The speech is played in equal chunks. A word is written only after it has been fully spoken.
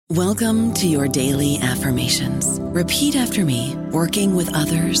Welcome to your daily affirmations. Repeat after me. Working with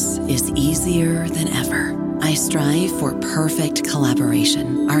others is easier than ever. I strive for perfect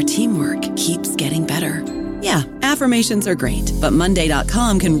collaboration. Our teamwork keeps getting better. Yeah, affirmations are great, but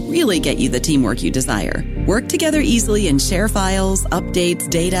Monday.com can really get you the teamwork you desire. Work together easily and share files, updates,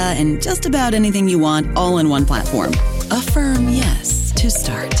 data, and just about anything you want all in one platform. Affirm yes to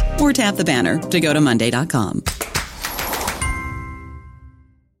start, or tap the banner to go to Monday.com.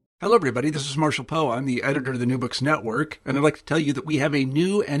 Hello, everybody. This is Marshall Poe. I'm the editor of the New Books Network, and I'd like to tell you that we have a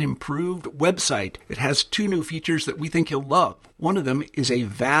new and improved website. It has 2 new features that we think you'll love. One of them is a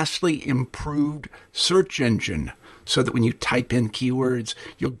vastly improved search engine, so that when you type in keywords,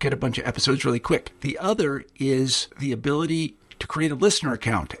 you'll get a bunch of episodes really quick. The other is the ability to create a listener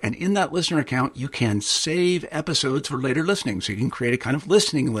account, and in that listener account, you can save episodes for later listening, so you can create a kind of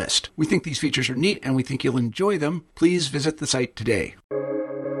listening list. We think these features are neat, and we think you'll enjoy them. Please visit the site today.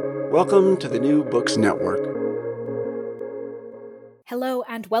 Welcome to the New Books Network. Hello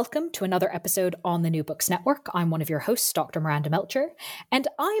and welcome to another episode on the New Books Network. I'm one of your hosts, Dr. Miranda Melcher, and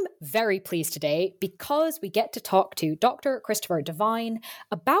I'm very pleased today because we get to talk to Dr. Christopher Devine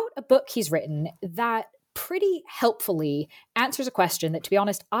about a book he's written that pretty helpfully answers a question that, to be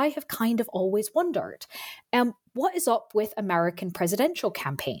honest, I have kind of always wondered. What is up with American presidential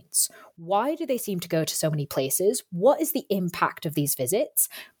campaigns? Why do they seem to go to so many places? What is the impact of these visits?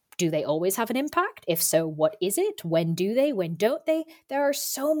 Do they always have an impact? If so, what is it? When do they? When don't they? There are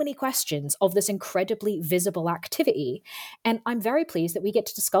so many questions of this incredibly visible activity. And I'm very pleased that we get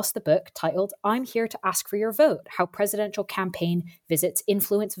to discuss the book titled I'm Here to Ask for Your Vote, How Presidential Campaign Visits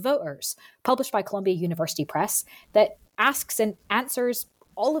Influence Voters, published by Columbia University Press, that asks and answers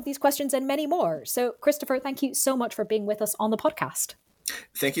all of these questions and many more. So, Christopher, thank you so much for being with us on the podcast.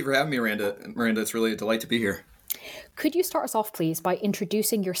 Thank you for having me, Miranda. Miranda, it's really a delight to be here. Could you start us off, please, by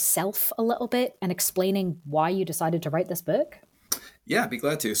introducing yourself a little bit and explaining why you decided to write this book? Yeah, I'd be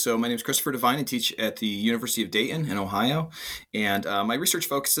glad to. So my name is Christopher Devine. I teach at the University of Dayton in Ohio. And my research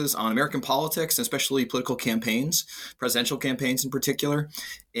focuses on American politics, and especially political campaigns, presidential campaigns in particular.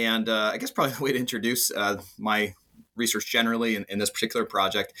 And I guess probably the way to introduce my research generally in this particular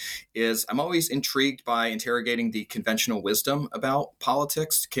project is I'm always intrigued by interrogating the conventional wisdom about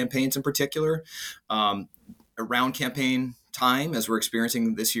politics, campaigns in particular. Around campaign time, as we're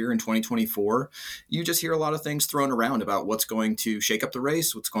experiencing this year in 2024, you just hear a lot of things thrown around about what's going to shake up the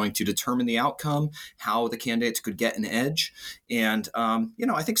race, what's going to determine the outcome, how the candidates could get an edge. And,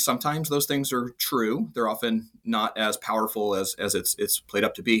 I think sometimes those things are true. They're often not as powerful as it's played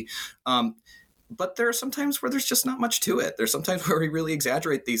up to be. But there are some times where there's just not much to it. There's sometimes where we really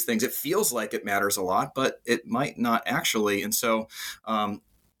exaggerate these things. It feels like it matters a lot, but it might not actually. And so,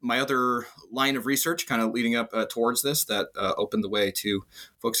 my other line of research kind of leading up towards this that opened the way to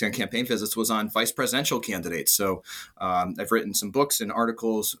focusing on campaign visits was on vice presidential candidates. So I've written some books and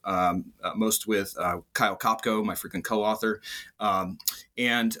articles, most with Kyle Kopko, my frequent co-author.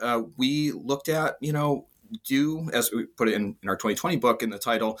 And we looked at, as we put it in our 2020 book in the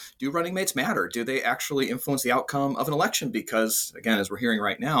title, do running mates matter? Do they actually influence the outcome of an election? Because, again, as we're hearing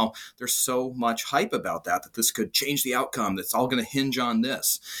right now, there's so much hype about that this could change the outcome. That's all going to hinge on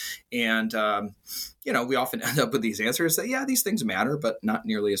this. And, we often end up with these answers that, yeah, these things matter, but not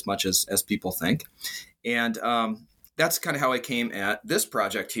nearly as much as people think. And that's kind of how I came at this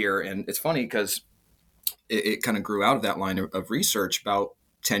project here. And it's funny because it kind of grew out of that line of research about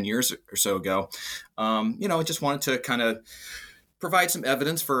 10 years or so ago. I just wanted to kind of provide some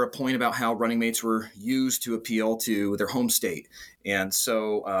evidence for a point about how running mates were used to appeal to their home state. And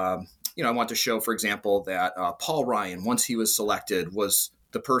so, I want to show, for example, that Paul Ryan, once he was selected, was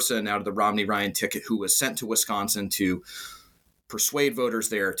the person out of the Romney-Ryan ticket who was sent to Wisconsin to persuade voters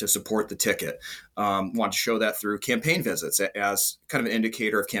there to support the ticket. Want to show that through campaign visits as kind of an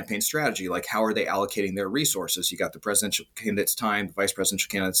indicator of campaign strategy, like how are they allocating their resources? You got the presidential candidate's time, the vice presidential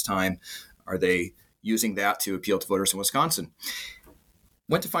candidate's time. Are they using that to appeal to voters in Wisconsin?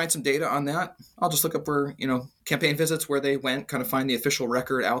 Went to find some data on that. I'll just look up where, campaign visits, where they went, kind of find the official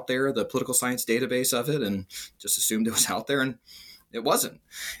record out there, the political science database of it, and just assumed it was out there, and it wasn't.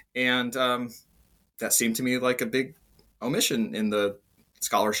 And that seemed to me like a big omission in the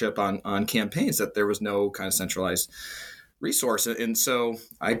scholarship on campaigns, that there was no kind of centralized resource. And so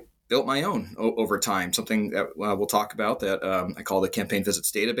I built my own over time, something that we'll talk about that I call the Campaign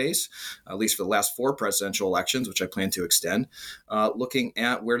Visits Database, at least for the last 4 presidential elections, which I plan to extend, looking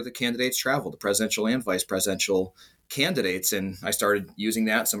at where do the candidates travel, the presidential and vice presidential candidates. And I started using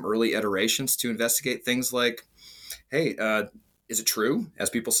that, some early iterations, to investigate things like, hey, Is it true, as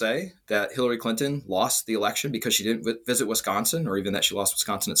people say, that Hillary Clinton lost the election because she didn't visit Wisconsin, or even that she lost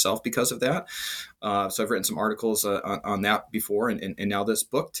Wisconsin itself because of that? So I've written some articles on that before, and now this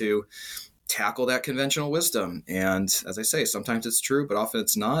book to tackle that conventional wisdom. And as I say, sometimes it's true, but often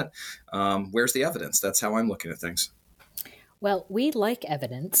it's not. Where's the evidence? That's how I'm looking at things. Well, we like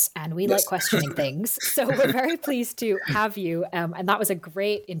evidence and we like questioning things. So we're very pleased to have you. And that was a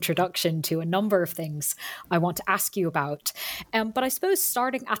great introduction to a number of things I want to ask you about. But I suppose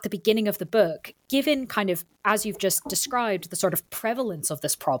starting at the beginning of the book, given kind of, as you've just described, the sort of prevalence of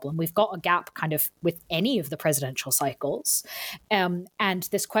this problem, we've got a gap kind of with any of the presidential cycles. And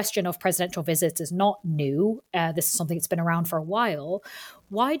this question of presidential visits is not new. This is something that's been around for a while.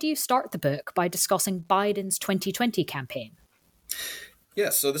 Why do you start the book by discussing Biden's 2020 campaign?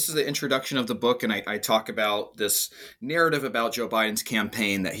 Yes, so this is the introduction of the book, and I talk about this narrative about Joe Biden's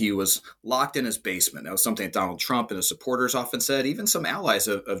campaign, that he was locked in his basement. That was something that Donald Trump and his supporters often said. Even some allies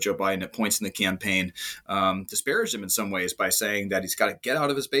of Joe Biden at points in the campaign disparaged him in some ways by saying that he's got to get out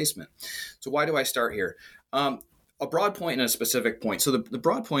of his basement. So why do I start here? A broad point and a specific point. So the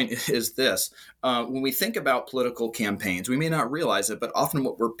broad point is this. When we think about political campaigns, we may not realize it, but often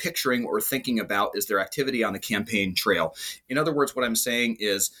what we're picturing, what we're thinking about is their activity on the campaign trail. In other words, what I'm saying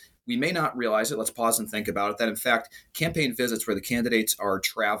is we may not realize it. Let's pause and think about it. That in fact, campaign visits where the candidates are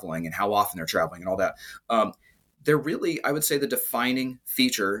traveling and how often they're traveling and all that, they're really, I would say, the defining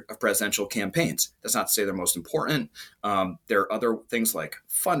feature of presidential campaigns. That's not to say they're most important. There are other things like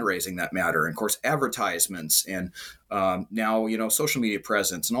fundraising that matter, and of course, advertisements, and now, social media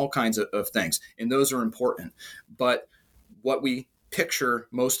presence and all kinds of things. And those are important. But what we picture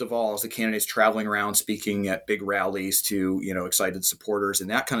most of all is the candidates traveling around speaking at big rallies to, excited supporters and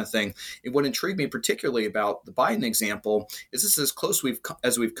that kind of thing. And what intrigued me particularly about the Biden example is this is as close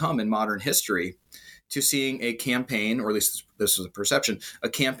as we've come in modern history to seeing a campaign, or at least this was a perception, a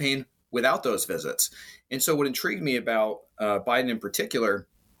campaign without those visits. And so what intrigued me about Biden in particular,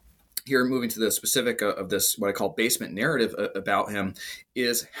 here moving to the specific of this, what I call basement narrative about him,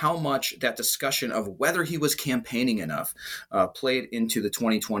 is how much that discussion of whether he was campaigning enough played into the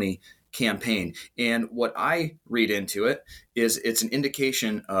 2020 campaign. And what I read into it is it's an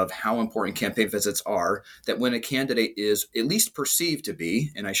indication of how important campaign visits are, that when a candidate is at least perceived to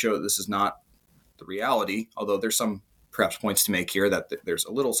be, and I show that this is not the reality, although there's some perhaps points to make here that there's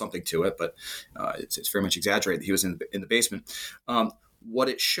a little something to it, but it's very much exaggerated that he was in the basement. What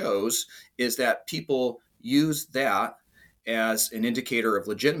it shows is that people use that as an indicator of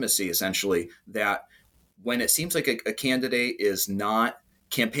legitimacy, essentially, that when it seems like a candidate is not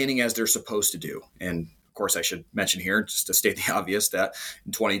campaigning as they're supposed to do, and of course, I should mention here, just to state the obvious, that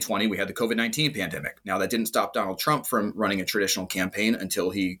in 2020, we had the COVID-19 pandemic. Now, that didn't stop Donald Trump from running a traditional campaign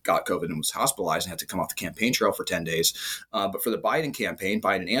until he got COVID and was hospitalized and had to come off the campaign trail for 10 days. But for the Biden campaign,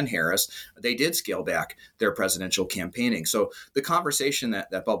 Biden and Harris, they did scale back their presidential campaigning. So the conversation that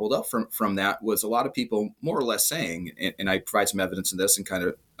bubbled up from that was a lot of people more or less saying, and I provide some evidence in this and kind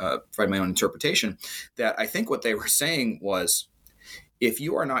of provide my own interpretation, that I think what they were saying was, if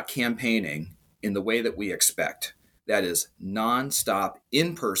you are not campaigning in the way that we expect, that is nonstop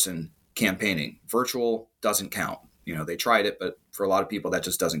in-person campaigning. Virtual doesn't count. They tried it, but for a lot of people, that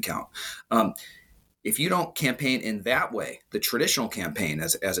just doesn't count. If you don't campaign in that way, the traditional campaign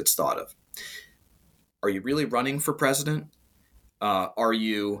as it's thought of, are you really running for president? Are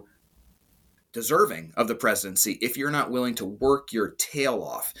you deserving of the presidency if you're not willing to work your tail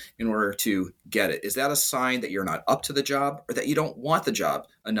off in order to get it? Is that a sign that you're not up to the job, or that you don't want the job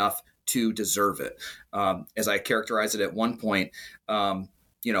enough to deserve it? As I characterized it at one point,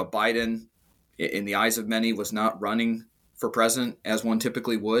 Biden, in the eyes of many, was not running for president as one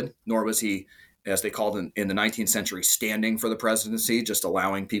typically would, nor was he, as they called in the 19th century, standing for the presidency, just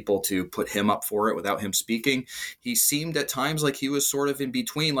allowing people to put him up for it without him speaking. He seemed at times like he was sort of in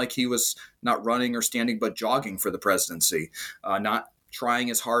between, like he was not running or standing, but jogging for the presidency, not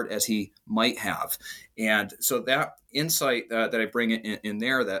trying as hard as he might have. And so that insight that I bring in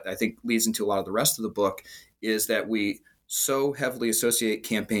there, that I think leads into a lot of the rest of the book, is that we so heavily associate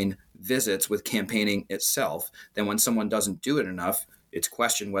campaign visits with campaigning itself that when someone doesn't do it enough, it's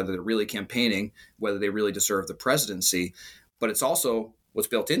questioned whether they're really campaigning, whether they really deserve the presidency. But it's also, what's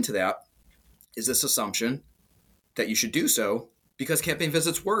built into that is this assumption that you should do so because campaign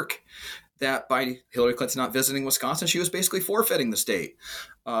visits work. That by Hillary Clinton not visiting Wisconsin, she was basically forfeiting the state.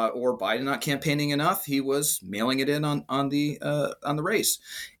 Or Biden not campaigning enough, he was mailing it in on the race.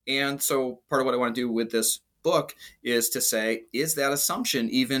 And so part of what I want to do with this book is to say, is that assumption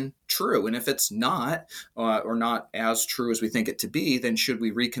even true? And if it's not, or not as true as we think it to be, then should we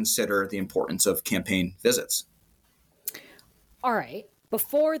reconsider the importance of campaign visits? All right.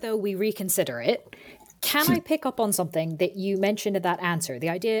 Before, though, we reconsider it, can I pick up on something that you mentioned in that answer? The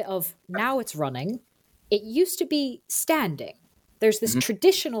idea of now it's running. It used to be standing. There's this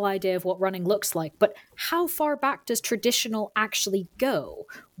traditional idea of what running looks like, but how far back does traditional actually go?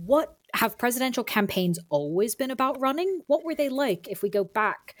 What have presidential campaigns always been about running? What were they like if we go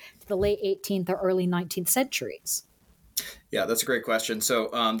back to the late 18th or early 19th centuries? Yeah, that's a great question. So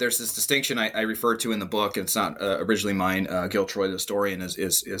there's this distinction I referred to in the book. It's not originally mine. Gil Troy, the historian,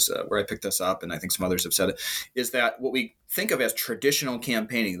 is where I picked this up, and I think some others have said it, is that what we think of as traditional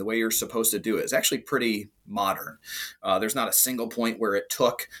campaigning, the way you're supposed to do it, is actually pretty modern. There's not a single point where it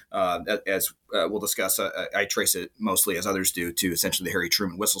took, as we'll discuss, I trace it mostly, as others do, to essentially the Harry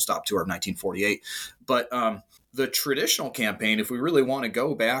Truman whistle-stop tour of 1948. But the traditional campaign, if we really want to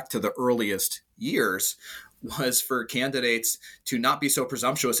go back to the earliest years, was for candidates to not be so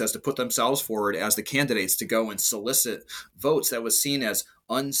presumptuous as to put themselves forward as the candidates to go and solicit votes. That was seen as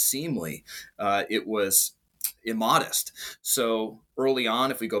unseemly. It was immodest. So early on,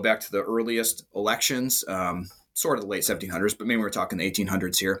 if we go back to the earliest elections, sort of the late 1700s, but maybe we're talking the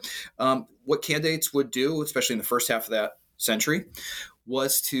 1800s here, what candidates would do, especially in the first half of that century,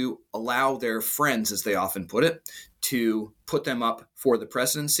 was to allow their friends, as they often put it, to put them up for the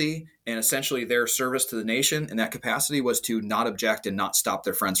presidency, and essentially their service to the nation in that capacity was to not object and not stop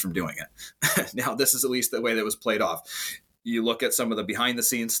their friends from doing it. Now, this is at least the way that was played off. You look at some of the behind the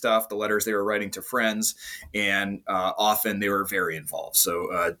scenes stuff, the letters they were writing to friends, and often they were very involved.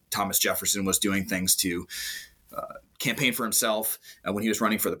 So Thomas Jefferson was doing things to campaign for himself. When he was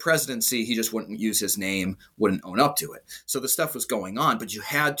running for the presidency, he just wouldn't use his name, wouldn't own up to it. So the stuff was going on, but you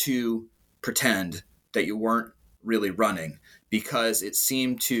had to pretend that you weren't really running, because it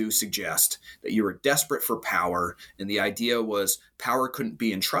seemed to suggest that you were desperate for power. And the idea was power couldn't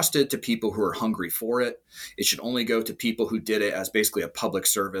be entrusted to people who are hungry for it. It should only go to people who did it as basically a public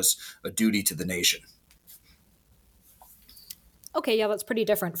service, a duty to the nation. Okay, yeah, that's pretty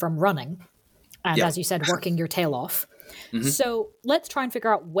different from running. And as you said, working your tail off. So let's try and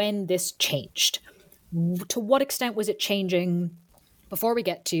figure out when this changed. To what extent was it changing before we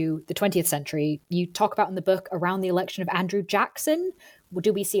get to the 20th century? You talk about in the book around the election of Andrew Jackson.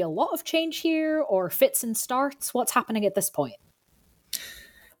 Do we see a lot of change here, or fits and starts? What's happening at this point?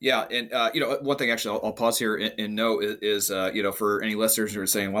 Yeah, and one thing actually I'll pause here and note is for any listeners who are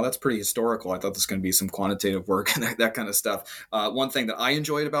saying, "Well, that's pretty historical. I thought this was going to be some quantitative work and that kind of stuff." One thing that I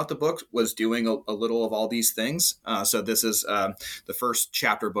enjoyed about the book was doing a little of all these things. So this is the first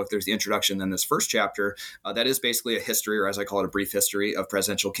chapter book. There's the introduction, then this first chapter that is basically a history, or as I call it, a brief history of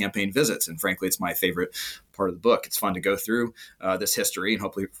presidential campaign visits. And frankly, it's my favorite part of the book. It's fun to go through this history and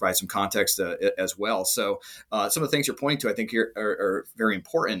hopefully provide some context as well. So some of the things you're pointing to, I think, are very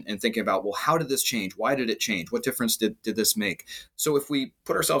important. And thinking about, well, how did this change? Why did it change? What difference did this make? So if we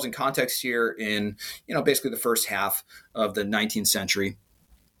put ourselves in context here in, basically the first half of the 19th century,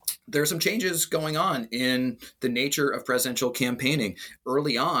 there are some changes going on in the nature of presidential campaigning.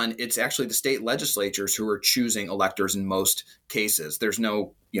 Early on, it's actually the state legislatures who are choosing electors in most cases. There's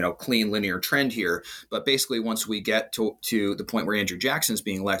no clean linear trend here. But basically, once we get to the point where Andrew Jackson is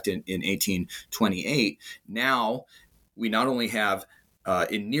being elected in 1828, now we not only have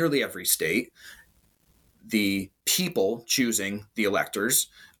in nearly every state the people choosing the electors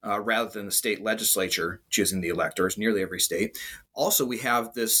rather than the state legislature choosing the electors, nearly every state. Also, we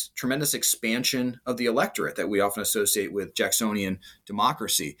have this tremendous expansion of the electorate that we often associate with Jacksonian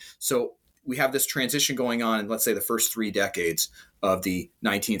democracy. So we have this transition going on in, let's say, the first 3 decades of the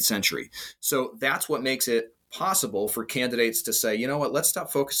 19th century. So that's what makes it possible for candidates to say, you know what, let's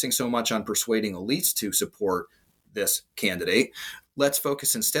stop focusing so much on persuading elites to support this candidate. Let's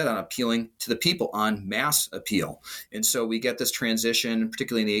focus instead on appealing to the people, on mass appeal. And so we get this transition,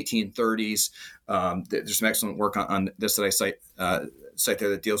 particularly in the 1830s. There's some excellent work on this that I cite there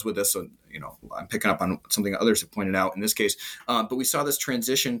that deals with this. So, I'm picking up on something others have pointed out in this case. But we saw this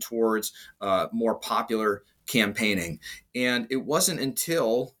transition towards more popular campaigning. And it wasn't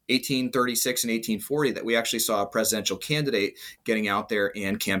until 1836 and 1840 that we actually saw a presidential candidate getting out there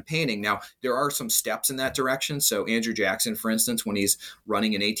and campaigning. Now, there are some steps in that direction. So Andrew Jackson, for instance, when he's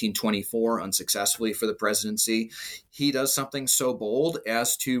running in 1824 unsuccessfully for the presidency, he does something so bold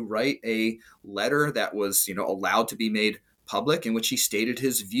as to write a letter that was, allowed to be made public, in which he stated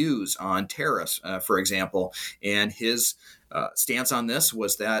his views on tariffs, for example. And his stance on this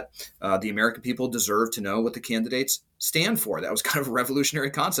was that the American people deserve to know what the candidates stand for. That was kind of a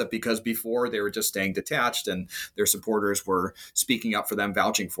revolutionary concept, because before they were just staying detached and their supporters were speaking up for them,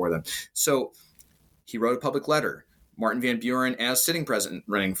 vouching for them. So he wrote a public letter Martin Van Buren, as sitting president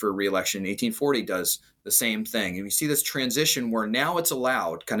running for re-election in 1840, does the same thing. And we see this transition where now it's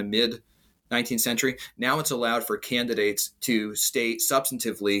allowed, kind of mid 19th century, now it's allowed for candidates to state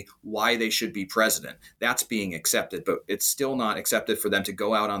substantively why they should be president. That's being accepted, but it's still not accepted for them to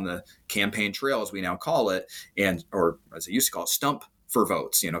go out on the campaign trail, as we now call it, or as they used to call it, stump for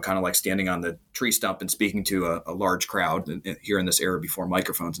votes, kind of like standing on the tree stump and speaking to a large crowd here in this era before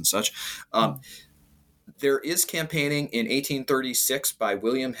microphones and such. There is campaigning in 1836 by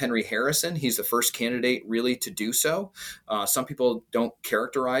William Henry Harrison. He's the first candidate really to do so. Some people don't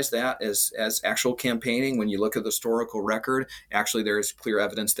characterize that as actual campaigning. When you look at the historical record, actually there is clear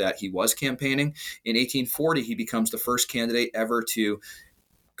evidence that he was campaigning. In 1840, he becomes the first candidate ever to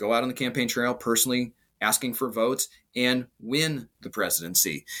go out on the campaign trail, personally asking for votes, and win the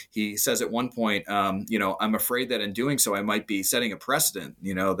presidency. He says at one point, I'm afraid that in doing so, I might be setting a precedent,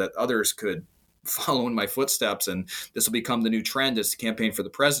 that others could follow in my footsteps, and this will become the new trend is to campaign for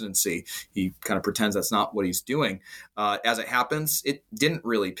the presidency. He kind of pretends that's not what he's doing. As it happens, it didn't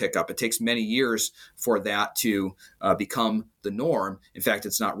really pick up. It takes many years for that to become the norm. In fact,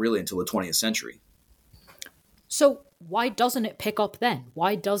 it's not really until the 20th century. So why doesn't it pick up then?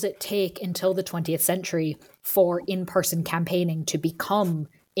 Why does it take until the 20th century for in-person campaigning to become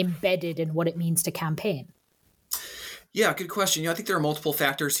embedded in what it means to campaign? Yeah, good question. I think there are multiple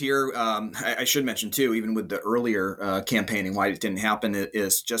factors here. I should mention, too, even with the earlier campaigning, why it didn't happen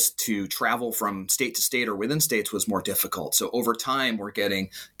is just to travel from state to state or within states was more difficult. So over time, we're getting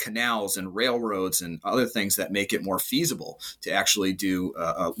canals and railroads and other things that make it more feasible to actually do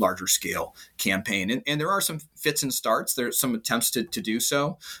a larger scale campaign. And there are some fits and starts. There's some attempts to do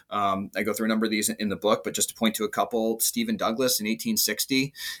so. I go through a number of these in the book, but just to point to a couple, Stephen Douglas in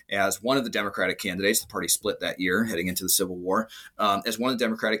 1860 as one of the Democratic candidates, the party split that year heading into the Civil War. As one of the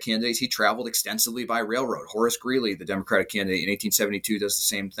Democratic candidates, he traveled extensively by railroad. Horace Greeley, the Democratic candidate in 1872, does the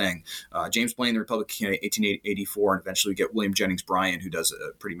same thing. James Blaine, the Republican candidate, 1884, and eventually we get William Jennings Bryan, who does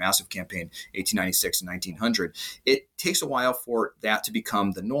a pretty massive campaign, 1896 and 1900. It takes a while for that to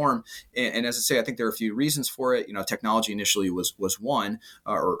become the norm. And as I say, I think there are a few reasons for it. Technology initially was one,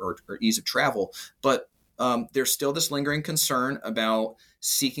 or ease of travel, but there's still this lingering concern about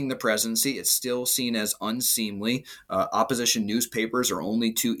seeking the presidency. It's still seen as unseemly. Opposition newspapers are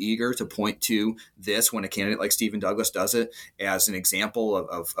only too eager to point to this when a candidate like Stephen Douglas does it as an example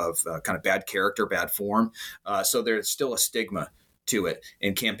of kind of bad character, bad form. So there's still a stigma to it.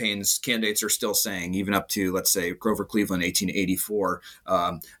 And candidates are still saying, even up to, let's say, Grover Cleveland, 1884,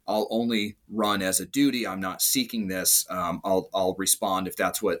 I'll only run as a duty. I'm not seeking this. I'll respond if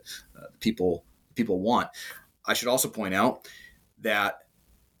that's what people want. I should also point out that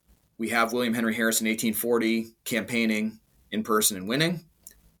we have William Henry Harrison, 1840, campaigning in person and winning.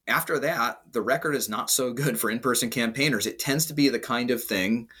 After that, the record is not so good for in-person campaigners. It tends to be the kind of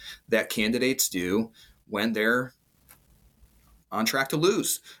thing that candidates do when they're on track to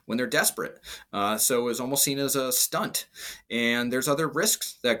lose, when they're desperate. So it's almost seen as a stunt. And there's other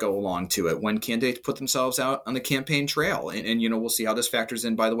risks that go along to it when candidates put themselves out on the campaign trail. And we'll see how this factors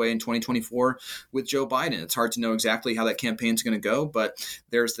in, by the way, in 2024 with Joe Biden. It's hard to know exactly how that campaign is going to go, but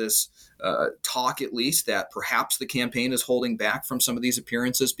there's this talk, at least, that perhaps the campaign is holding back from some of these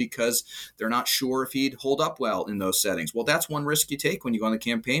appearances because they're not sure if he'd hold up well in those settings. Well, that's one risk you take when you go on the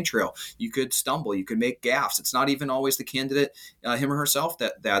campaign trail. You could stumble. You could make gaffes. It's not even always the candidate, him or herself,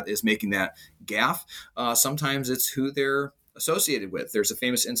 that is making that gaffe. Sometimes it's who they're associated with. There's a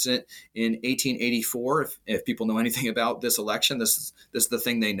famous incident in 1884. If people know anything about this election, this is the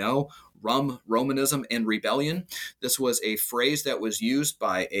thing they know. Romanism and rebellion. This was a phrase that was used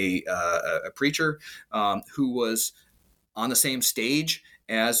by a preacher who was on the same stage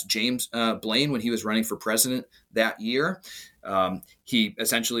as James Blaine when he was running for president that year. He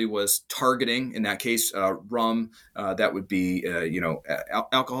essentially was targeting, in that case, rum. That would be,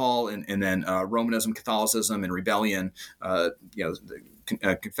 alcohol, and then Romanism, Catholicism, and rebellion. The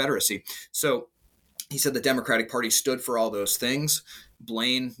Confederacy. So he said the Democratic Party stood for all those things.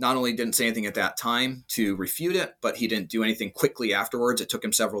 Blaine not only didn't say anything at that time to refute it, but he didn't do anything quickly afterwards. It took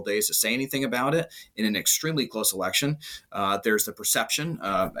him several days to say anything about it in an extremely close election. There's the perception,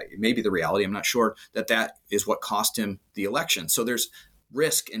 maybe the reality, I'm not sure, that is what cost him the election. So there's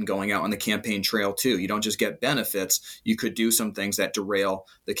risk in going out on the campaign trail too. You don't just get benefits. You could do some things that derail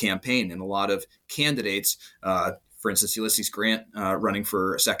the campaign. And a lot of candidates, for instance, Ulysses Grant, running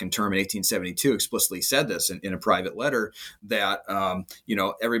for a second term in 1872, explicitly said this in a private letter that,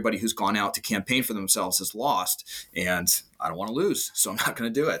 everybody who's gone out to campaign for themselves has lost, and I don't want to lose, so I'm not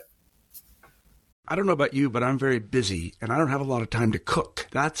going to do it. I don't know about you, but I'm very busy and I don't have a lot of time to cook.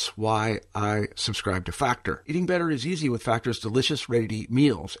 That's why I subscribe to Factor. Eating better is easy with Factor's delicious, ready-to-eat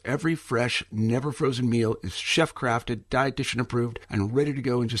meals. Every fresh, never frozen meal is chef-crafted, dietitian approved, and ready to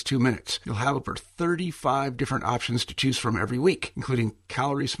go in just 2 minutes. You'll have over 35 different options to choose from every week, including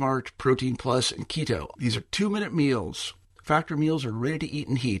Calorie Smart, Protein Plus, and Keto. These are 2-minute meals. Factor meals are ready to eat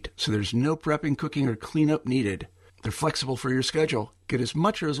and heat, so there's no prepping, cooking, or cleanup needed. They're flexible for your schedule. Get as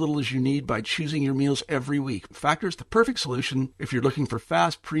much or as little as you need by choosing your meals every week. Factor is the perfect solution if you're looking for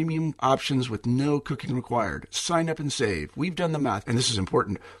fast, premium options with no cooking required. Sign up and save. We've done the math, and this is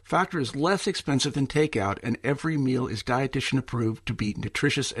important. Factor is less expensive than takeout, and every meal is dietitian approved to be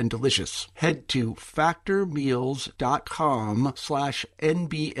nutritious and delicious. Head to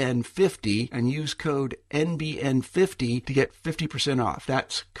factormeals.com/NBN50 and use code NBN50 to get 50% off.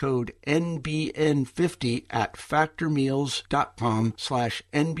 That's code NBN50 at factormeals.com/NBN50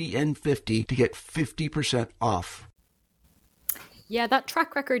 to get 50% off. Yeah, that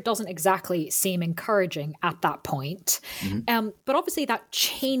track record doesn't exactly seem encouraging at that point. But obviously that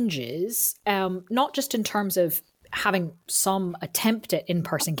changes, not just in terms of having some attempt at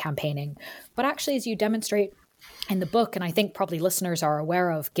in-person campaigning, but actually as you demonstrate in the book, and I think probably listeners are aware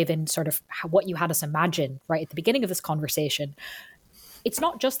of, given sort of what you had us imagine right at the beginning of this conversation, it's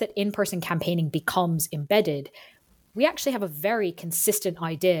not just that in-person campaigning becomes embedded. We actually have a very consistent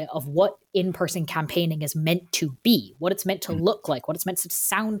idea of what in-person campaigning is meant to be, what it's meant to look like, what it's meant to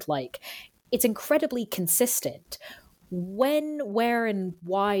sound like. It's incredibly consistent. When, where, and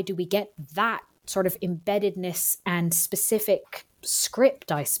why do we get that sort of embeddedness and specific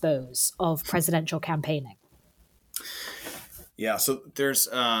script, I suppose, of presidential campaigning? Yeah, so there's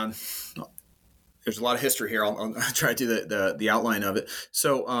a lot of history here. I'll try to do the outline of it.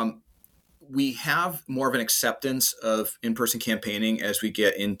 So we have more of an acceptance of in-person campaigning as we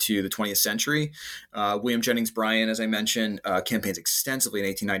get into the 20th century. William Jennings Bryan, as I mentioned, campaigns extensively in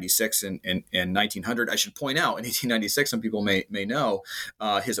 1896 and 1900. I should point out, in 1896, some people may know,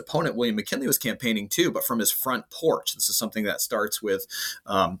 his opponent, William McKinley, was campaigning too, but from his front porch. This is something that starts with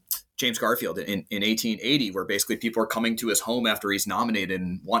James Garfield in 1880, where basically people are coming to his home after he's nominated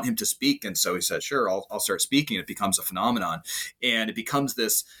and want him to speak. And so he said, sure, I'll start speaking. It becomes a phenomenon. And it becomes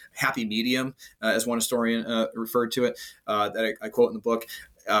this happy medium, as one historian referred to it, that I quote in the book,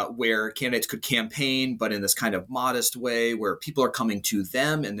 where candidates could campaign, but in this kind of modest way where people are coming to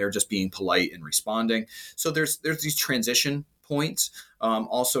them and they're just being polite and responding. So there's these transition points.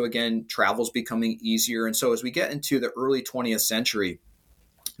 Also, again, travel's becoming easier. And so as we get into the early 20th century,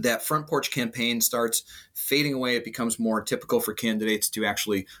 that front porch campaign starts fading away. It becomes more typical for candidates to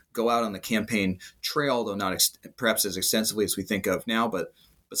actually go out on the campaign trail, though not perhaps as extensively as we think of now, but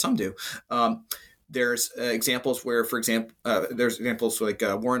some do. There's examples where, for example, there's examples like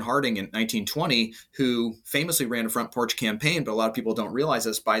Warren Harding in 1920, who famously ran a front porch campaign, but a lot of people don't realize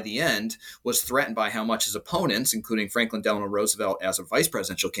this, by the end was threatened by how much his opponents, including Franklin Delano Roosevelt as a vice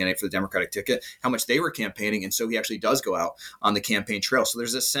presidential candidate for the Democratic ticket, how much they were campaigning. And so he actually does go out on the campaign trail. So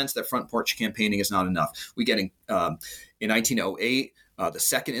there's this sense that front porch campaigning is not enough. We get in 1908, the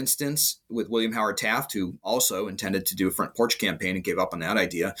second instance with William Howard Taft, who also intended to do a front porch campaign and gave up on that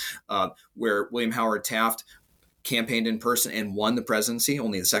idea, where William Howard Taft campaigned in person and won the presidency,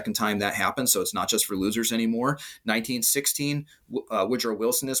 only the second time that happened. So it's not just for losers anymore. 1916, Woodrow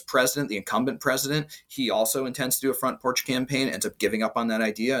Wilson is president, the incumbent president. He also intends to do a front porch campaign, ends up giving up on that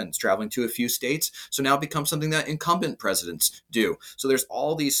idea and is traveling to a few states. So now it becomes something that incumbent presidents do. So there's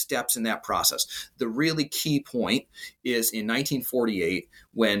all these steps in that process. The really key point is in 1948,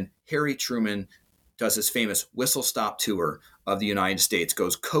 when Harry Truman does his famous whistle-stop tour of the United States,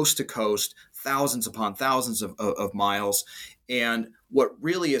 goes coast to coast, thousands upon thousands of miles. And what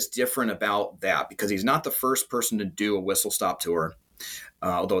really is different about that, because he's not the first person to do a whistle-stop tour,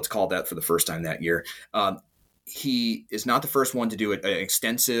 although it's called that for the first time that year, he is not the first one to do an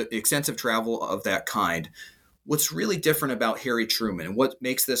extensive travel of that kind. What's really different about Harry Truman, and what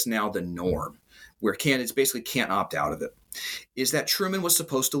makes this now the norm, where candidates basically can't opt out of it, is that Truman was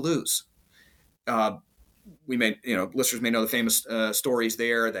supposed to lose. Listeners may know the famous stories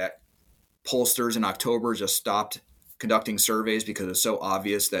there that pollsters in October just stopped conducting surveys because it's so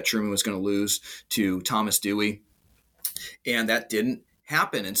obvious that Truman was going to lose to Thomas Dewey. And that didn't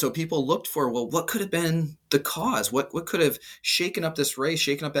happen. And so people looked for, well, what could have been the cause? What could have shaken up this race,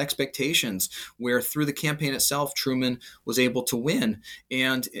 shaken up expectations, where through the campaign itself, Truman was able to win.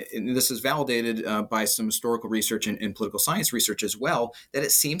 And this is validated by some historical research and political science research as well, that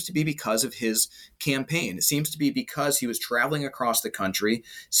it seems to be because of his campaign. It seems to be because he was traveling across the country,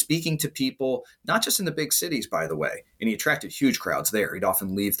 speaking to people, not just in the big cities, by the way, and he attracted huge crowds there. He'd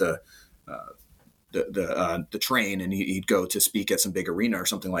often leave the the train and he'd go to speak at some big arena or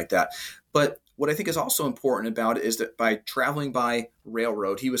something like that. But what I think is also important about it is that by traveling by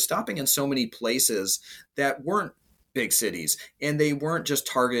railroad, he was stopping in so many places that weren't big cities, and they weren't just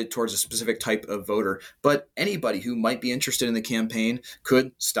targeted towards a specific type of voter, but anybody who might be interested in the campaign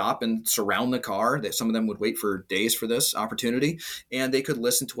could stop and surround the car. That some of them would wait for days for this opportunity, and they could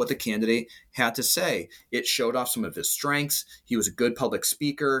listen to what the candidate had to say. It showed off some of his strengths. He was a good public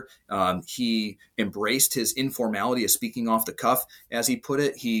speaker. He embraced his informality of speaking off the cuff, as he put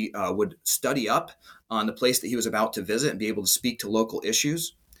it. He would study up on the place that he was about to visit and be able to speak to local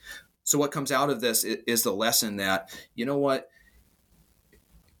issues. So what comes out of this is the lesson that, you know what,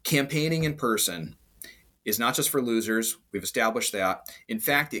 campaigning in person is not just for losers. We've established that. In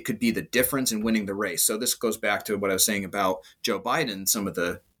fact, it could be the difference in winning the race. So this goes back to what I was saying about Joe Biden, some of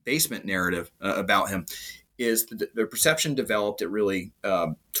the basement narrative about him, is the perception developed. It really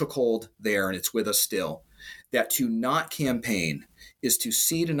took hold there, and it's with us still, that to not campaign is to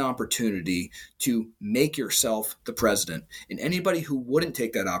cede an opportunity to make yourself the president. And anybody who wouldn't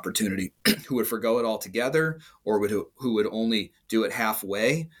take that opportunity, who would forgo it altogether, or who would only do it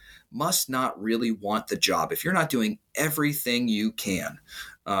halfway, must not really want the job. If you're not doing everything you can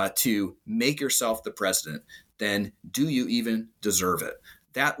to make yourself the president, then do you even deserve it?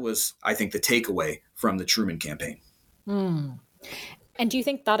 That was, I think, the takeaway from the Truman campaign. And do you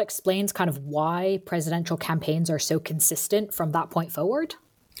think that explains kind of why presidential campaigns are so consistent from that point forward?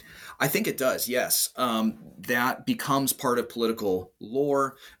 I think it does, yes. That becomes part of political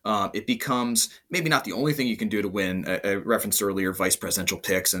lore. It becomes maybe not the only thing you can do to win. I referenced earlier vice presidential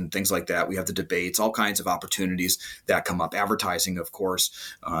picks and things like that. We have the debates, all kinds of opportunities that come up. Advertising, of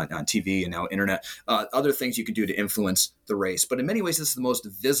course, on TV and now internet. Other things you can do to influence the race. But in many ways, this is the most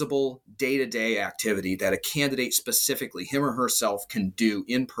visible day-to-day activity that a candidate specifically, him or herself, can do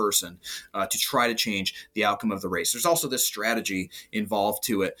in person to try to change the outcome of the race. There's also this strategy involved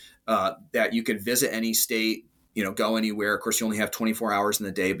to it that you could visit any state, go anywhere. Of course, you only have 24 hours in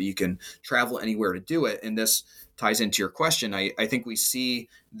the day, but you can travel anywhere to do it. And this ties into your question. I think we see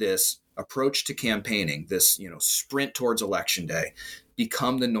this approach to campaigning, this, sprint towards election day,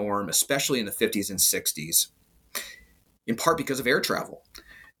 become the norm, especially in the 50s and 60s, in part because of air travel.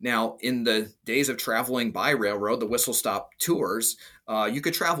 Now, in the days of traveling by railroad, the whistle stop tours, you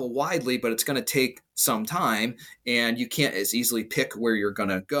could travel widely, but it's going to take some time, and you can't as easily pick where you're going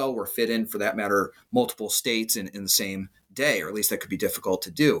to go or fit in, for that matter, multiple states in the same day, or at least that could be difficult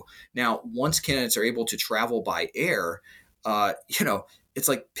to do. Now, once candidates are able to travel by air, it's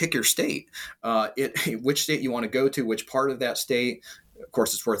like pick your state, which state you want to go to, which part of that state. Of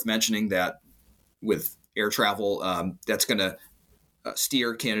course, it's worth mentioning that with air travel, that's going to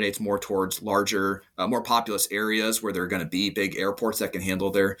steer candidates more towards larger, more populous areas where there are going to be big airports that can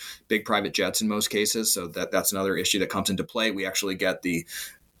handle their big private jets in most cases. So that's another issue that comes into play. We actually get the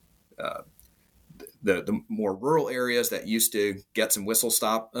more rural areas that used to get some whistle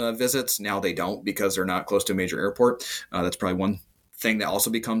stop visits. Now they don't, because they're not close to a major airport. That's probably one thing that also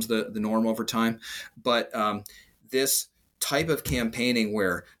becomes the norm over time. But this type of campaigning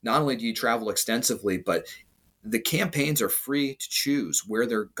where not only do you travel extensively, but the campaigns are free to choose where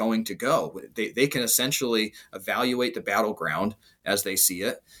they're going to go. They can essentially evaluate the battleground as they see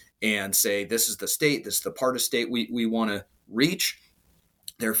it and say, this is the state, this is the part of state we want to reach.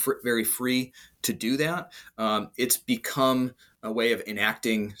 They're very free to do that. It's become a way of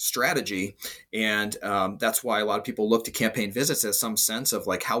enacting strategy. And that's why a lot of people look to campaign visits as some sense of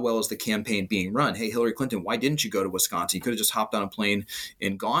like, how well is the campaign being run? Hey, Hillary Clinton, why didn't you go to Wisconsin? You could have just hopped on a plane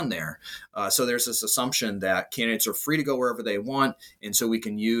and gone there. So there's this assumption that candidates are free to go wherever they want. And so we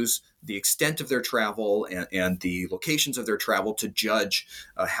can use the extent of their travel and the locations of their travel to judge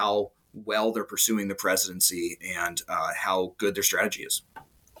how well they're pursuing the presidency and how good their strategy is.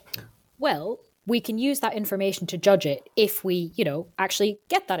 Well, we can use that information to judge it if we, actually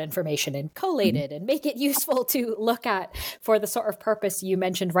get that information and collate it and make it useful to look at for the sort of purpose you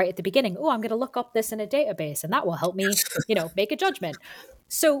mentioned right at the beginning. Oh, I'm going to look up this in a database and that will help me, make a judgment.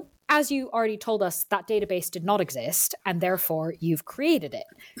 So as you already told us, that database did not exist and therefore you've created it.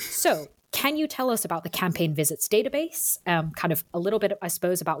 So can you tell us about the campaign visits database, kind of a little bit, I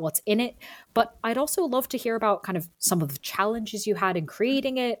suppose, about what's in it? But I'd also love to hear about kind of some of the challenges you had in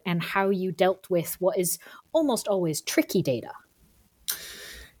creating it and how you dealt with what is almost always tricky data.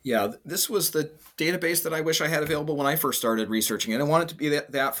 Yeah, this was the database that I wish I had available when I first started researching it. I want it to be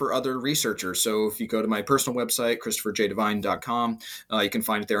that for other researchers. So if you go to my personal website, ChristopherJDevine.com, you can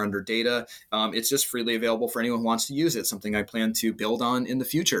find it there under data. It's just freely available for anyone who wants to use it, something I plan to build on in the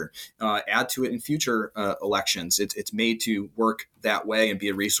future, add to it in future elections. It's made to work that way and be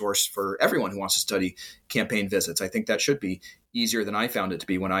a resource for everyone who wants to study campaign visits. I think that should be easier than I found it to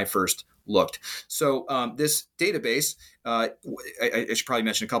be when I first looked. So this database, I should probably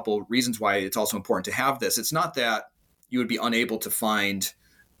mention a couple reasons why it's also important to have this. It's not that you would be unable to find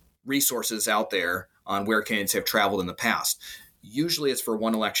resources out there on where candidates have traveled in the past. Usually it's for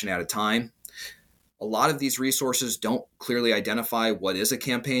one election at a time. A lot of these resources don't clearly identify what is a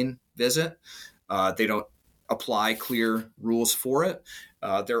campaign visit. They don't apply clear rules for it.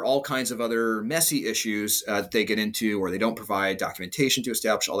 There are all kinds of other messy issues that they get into, or they don't provide documentation to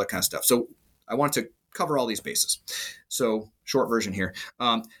establish all that kind of stuff. So I wanted to cover all these bases. So short version here.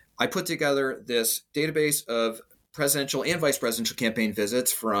 I put together this database of presidential and vice presidential campaign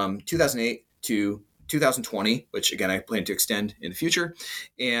visits from 2008 to 2020, which again, I plan to extend in the future.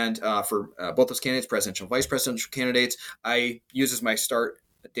 And for both those candidates, presidential and vice presidential candidates, I use as my start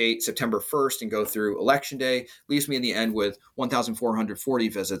date September 1st and go through election day, leaves me in the end with 1,440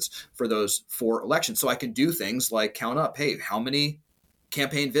 visits for those 4 elections. So I can do things like count up, hey, how many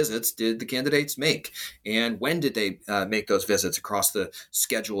campaign visits did the candidates make? And when did they make those visits across the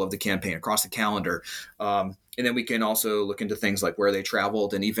schedule of the campaign, across the calendar? And then we can also look into things like where they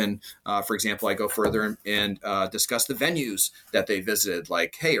traveled. And even, for example, I go further and discuss the venues that they visited.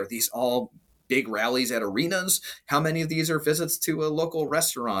 Like, hey, are these all big rallies at arenas? How many of these are visits to a local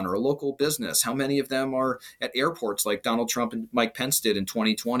restaurant or a local business? How many of them are at airports like Donald Trump and Mike Pence did in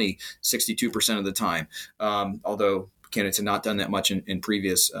 2020, 62% of the time, although candidates had not done that much in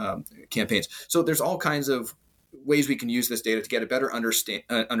previous campaigns. So there's all kinds of ways we can use this data to get a better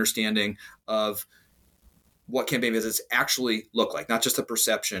understanding of what campaign visits actually look like, not just the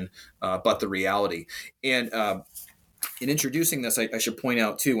perception, but the reality. And in introducing this, I should point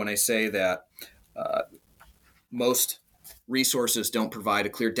out, too, when I say that most resources don't provide a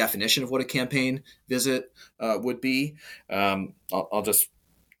clear definition of what a campaign visit would be. I'll just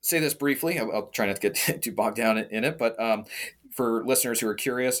say this briefly. I'll try not to get too bogged down in it. But for listeners who are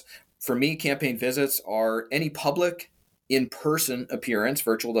curious, for me, campaign visits are any public in-person appearance,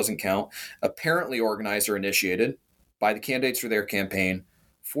 virtual doesn't count, apparently organized or initiated by the candidates for their campaign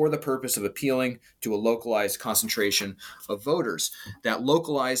for the purpose of appealing to a localized concentration of voters. That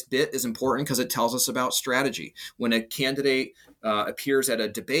localized bit is important because it tells us about strategy. When a candidate appears at a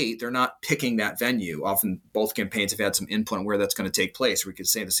debate, they're not picking that venue. Often both campaigns have had some input on where that's going to take place. We could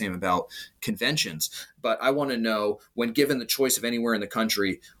say the same about conventions. But I want to know, when given the choice of anywhere in the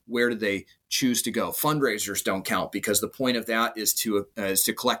country, where do they choose to go? Fundraisers don't count because the point of that is to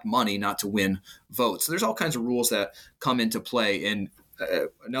collect money, not to win votes. So there's all kinds of rules that come into play. And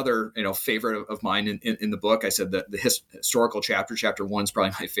another favorite of mine in the book, I said that the historical chapter 1 is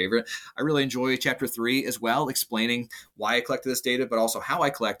probably my favorite. I really enjoy chapter 3 as well, explaining why I collected this data, but also how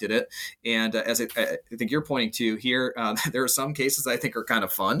I collected it. And as I think you're pointing to here, there are some cases I think are kind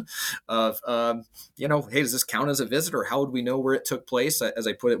of fun of, hey, does this count as a visit, or how would we know where it took place? As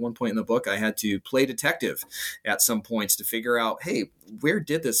I put at one point in the book, I had to play detective at some points to figure out, hey, where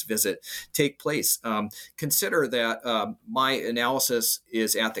did this visit take place? Consider that my analysis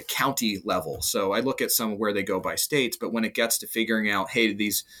is at the county level. So I look at some where they go by states, but when it gets to figuring out, hey, did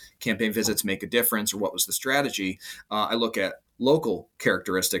these campaign visits make a difference, or what was the strategy? I look at local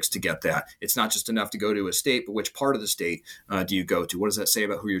characteristics to get that. It's not just enough to go to a state, but which part of the state do you go to? What does that say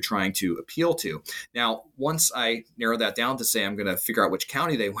about who you're trying to appeal to? Now, once I narrow that down to say I'm going to figure out which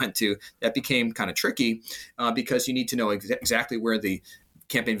county they went to, that became kind of tricky because you need to know exactly where the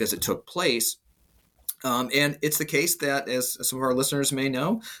campaign visit took place. And it's the case that, as some of our listeners may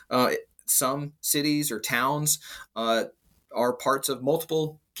know, some cities or towns are parts of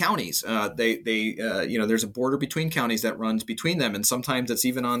multiple counties. There's a border between counties that runs between them, and sometimes it's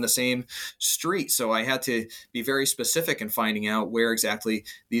even on the same street. So I had to be very specific in finding out where exactly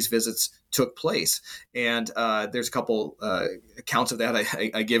these visits took place. And there's a couple accounts of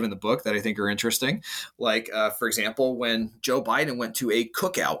that I give in the book that I think are interesting. Like, for example, when Joe Biden went to a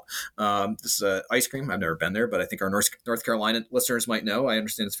cookout, this is ice cream. I've never been there, but I think our North Carolina listeners might know. I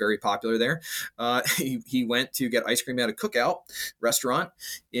understand it's very popular there. He went to get ice cream at a cookout restaurant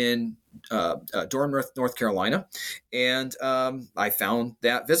in Durham, North Carolina. And I found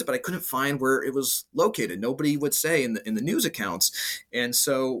that visit, but I couldn't find where it was located. Nobody would say in the news accounts. And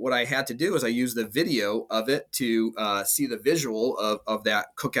so what I had to do is I used the video of it to see the visual of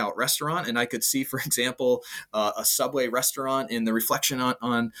that cookout restaurant. And I could see, for example, a Subway restaurant in the reflection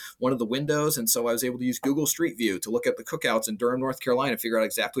on one of the windows. And so I was able to use Google Street View to look at the cookouts in Durham, North Carolina, figure out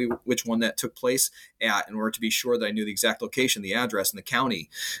exactly which one that took place at in order to be sure that I knew the exact location, the address, and the county.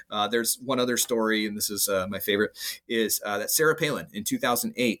 There's one other story, and this is my favorite, is that Sarah Palin in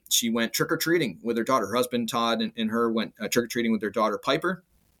 2008, she went trick-or-treating with her daughter. Her husband, Todd, and her went trick-or-treating with their daughter, Piper,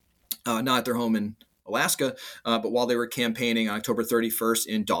 not at their home in Alaska, but while they were campaigning on October 31st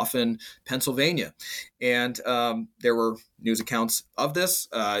in Dauphin, Pennsylvania. And there were news accounts of this.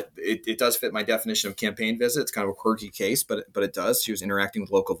 It does fit my definition of campaign visit. It's kind of a quirky case, but it does. She was interacting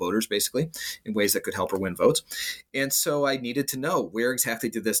with local voters, basically, in ways that could help her win votes. And so I needed to know, where exactly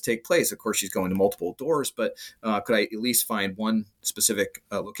did this take place? Of course, she's going to multiple doors, but could I at least find one specific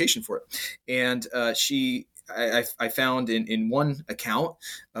location for it? And I found in one account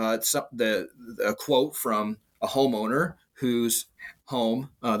a quote from a homeowner whose home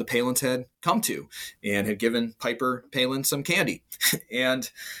the Palins had come to and had given Piper Palin some candy. And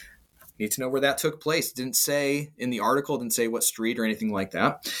need to know where that took place. Didn't say in the article, didn't say what street or anything like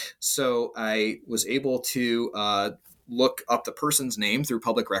that. So I was able to look up the person's name through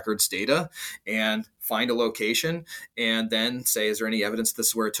public records data and find a location and then say, is there any evidence this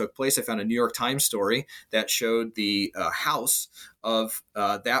is where it took place? I found a New York Times story that showed the house of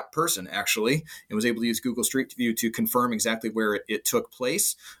that person, actually, and was able to use Google Street View to confirm exactly where it took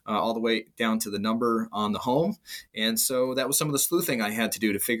place, all the way down to the number on the home. And so that was some of the sleuthing I had to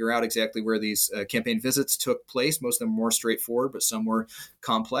do to figure out exactly where these campaign visits took place. Most of them were more straightforward, but some were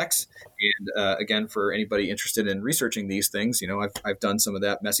complex. And again, for anybody interested in researching these things, I've done some of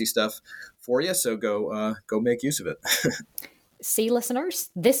that messy stuff for you. So go make use of it. See, listeners,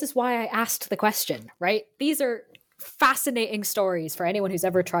 this is why I asked the question, right? These are fascinating stories for anyone who's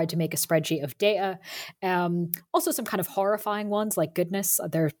ever tried to make a spreadsheet of data. Also some kind of horrifying ones, like, goodness,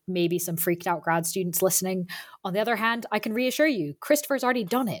 there may be some freaked out grad students listening. On the other hand, I can reassure you, Christopher's already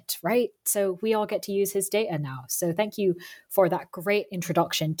done it, right? So we all get to use his data now. So thank you for that great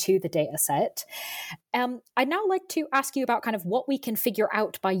introduction to the data set. I'd now like to ask you about kind of what we can figure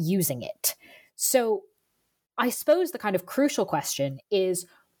out by using it. So I suppose the kind of crucial question is,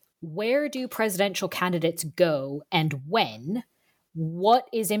 where do presidential candidates go and when? What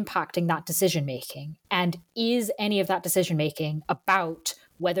is impacting that decision-making? And is any of that decision-making about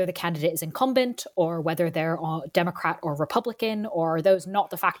whether the candidate is incumbent or whether they're Democrat or Republican, or are those not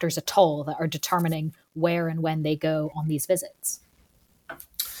the factors at all that are determining where and when they go on these visits?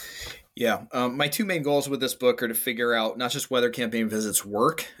 Yeah. My two main goals with this book are to figure out not just whether campaign visits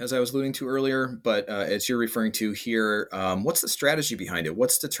work, as I was alluding to earlier, but as you're referring to here, what's the strategy behind it?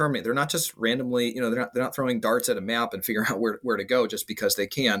 What's determining? They're not just randomly, they're not throwing darts at a map and figuring out where to go just because they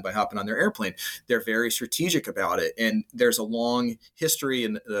can by hopping on their airplane. They're very strategic about it. And there's a long history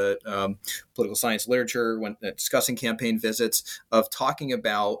in the political science literature when discussing campaign visits of talking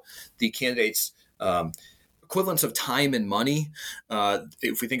about the candidates' equivalence of time and money.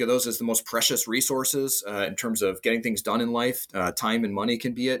 If we think of those as the most precious resources in terms of getting things done in life, time and money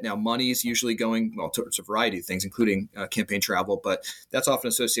can be it. Now, money is usually going, towards a variety of things, including campaign travel, but that's often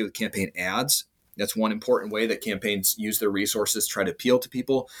associated with campaign ads. That's one important way that campaigns use their resources to try to appeal to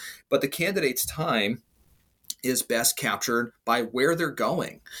people. But the candidate's time is best captured by where they're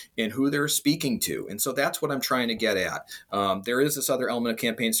going and who they're speaking to. And so that's what I'm trying to get at. There is this other element of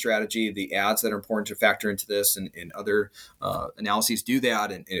campaign strategy, the ads that are important to factor into this, and other analyses do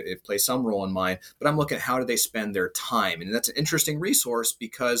that, and it plays some role in mine. But I'm looking at how do they spend their time. And that's an interesting resource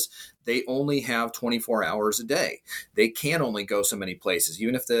because they only have 24 hours a day. They can only go so many places.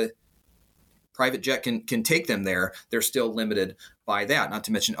 Even if the private jet can take them there, they're still limited by that, not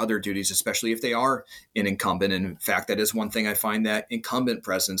to mention other duties, especially if they are an incumbent. And in fact, that is one thing I find, that incumbent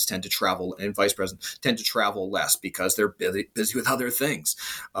presidents tend to travel and vice presidents tend to travel less because they're busy with other things.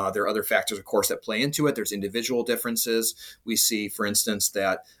 There are other factors, of course, that play into it. There's individual differences. We see, for instance,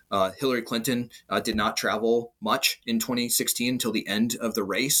 that Hillary Clinton did not travel much in 2016 until the end of the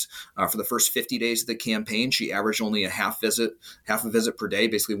race. For the first 50 days of the campaign, she averaged only a half a visit per day,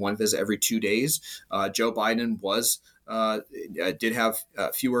 basically one visit every 2 days. Joe Biden did have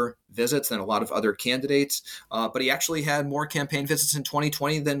fewer visits than a lot of other candidates, but he actually had more campaign visits in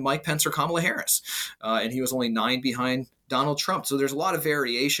 2020 than Mike Pence or Kamala Harris, and he was only 9 behind Donald Trump. So there's a lot of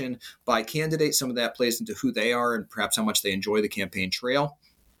variation by candidate. Some of that plays into who they are and perhaps how much they enjoy the campaign trail.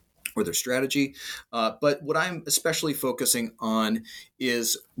 or their strategy. But what I'm especially focusing on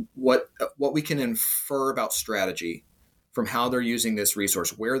is what we can infer about strategy from how they're using this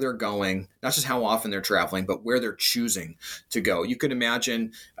resource, where they're going, not just how often they're traveling, but where they're choosing to go. You could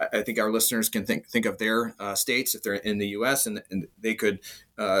imagine, I think our listeners can think of their states if they're in the U.S., and they could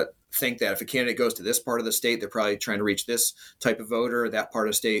think that if a candidate goes to this part of the state, they're probably trying to reach this type of voter, that part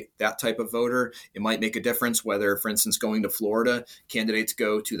of state, that type of voter. It might make a difference whether, for instance, going to Florida, candidates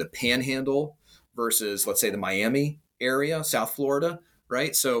go to the Panhandle versus, let's say, the Miami area, South Florida,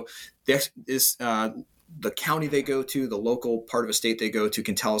 right? So this the county they go to, the local part of a state they go to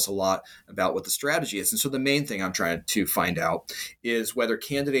can tell us a lot about what the strategy is. And so the main thing I'm trying to find out is whether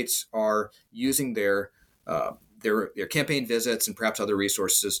candidates are using their campaign visits and perhaps other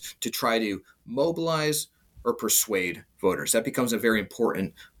resources to try to mobilize or persuade voters. That becomes a very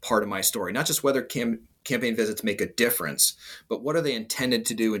important part of my story. Not just whether campaign visits make a difference, but what are they intended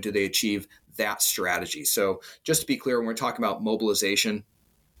to do and do they achieve that strategy? So just to be clear, when we're talking about mobilization,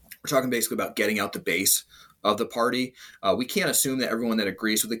 we're talking basically about getting out the base of the party. We can't assume that everyone that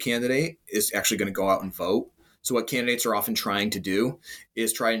agrees with the candidate is actually going to go out and vote. So what candidates are often trying to do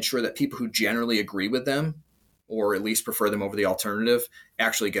is try to ensure that people who generally agree with them, or at least prefer them over the alternative,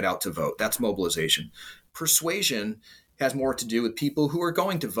 actually get out to vote. That's mobilization. Persuasion has more to do with people who are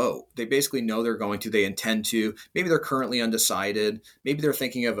going to vote. They basically know they're going to, they intend to. Maybe they're currently undecided. Maybe they're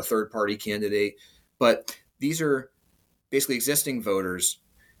thinking of a third-party candidate. But these are basically existing voters,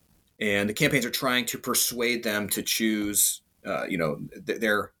 and the campaigns are trying to persuade them to choose,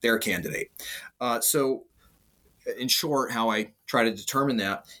 their candidate. So, in short, how I try to determine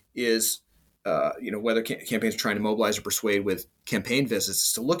that is, whether campaigns are trying to mobilize or persuade with campaign visits,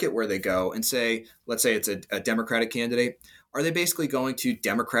 is to look at where they go and say, let's say it's a Democratic candidate. Are they basically going to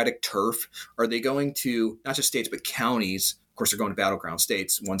Democratic turf? Are they going to not just states, but counties? Of course, they're going to battleground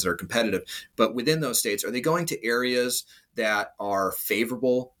states, ones that are competitive. But within those states, are they going to areas that are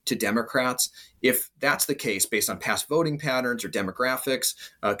favorable to Democrats? If that's the case, based on past voting patterns or demographics,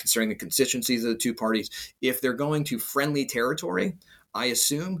 considering the constituencies of the two parties, if they're going to friendly territory, I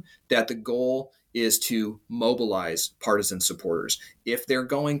assume that the goal is to mobilize partisan supporters. If they're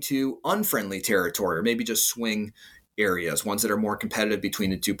going to unfriendly territory, or maybe just swing areas, ones that are more competitive between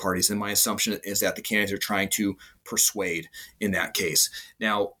the two parties, then my assumption is that the candidates are trying to persuade in that case.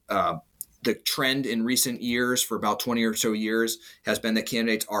 Now, the trend in recent years, for about 20 or so years, has been that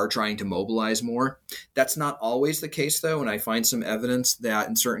candidates are trying to mobilize more. That's not always the case, though, and I find some evidence that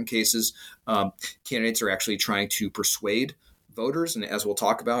in certain cases, candidates are actually trying to persuade voters. And as we'll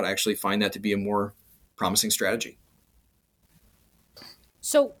talk about, I actually find that to be a more promising strategy.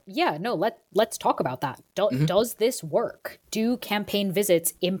 So, let's talk about that. Does this work? Do campaign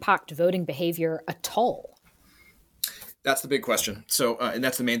visits impact voting behavior at all? That's the big question. So, and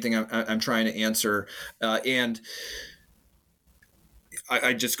that's the main thing I'm trying to answer. And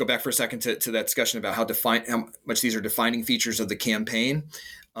I just go back for a second to that discussion about how much these are defining features of the campaign.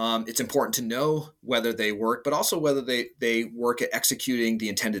 It's important to know whether they work, but also whether they work at executing the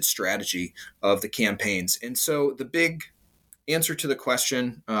intended strategy of the campaigns. And so the big answer to the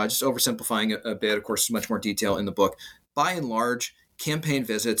question, just oversimplifying a bit, of course, much more detail in the book, by and large, campaign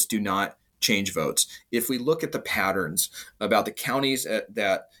visits do not change votes. If we look at the patterns about the counties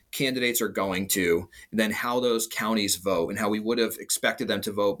that candidates are going to, and then how those counties vote and how we would have expected them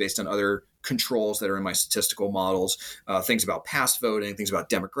to vote based on other controls that are in my statistical models, things about past voting, things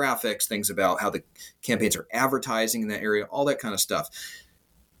about demographics, things about how the campaigns are advertising in that area, all that kind of stuff.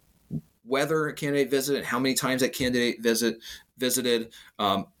 Whether a candidate visited, how many times that candidate visited,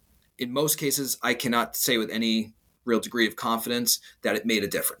 in most cases, I cannot say with any real degree of confidence that it made a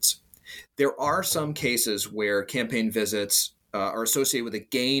difference. There are some cases where campaign visits are associated with a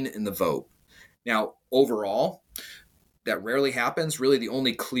gain in the vote. Now, overall, that rarely happens. Really, the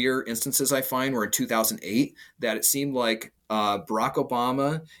only clear instances I find were in 2008, that it seemed like Barack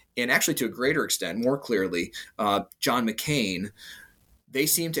Obama, and actually to a greater extent, more clearly, John McCain, they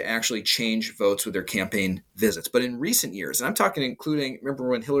seem to actually change votes with their campaign visits. But in recent years, and I'm talking including, remember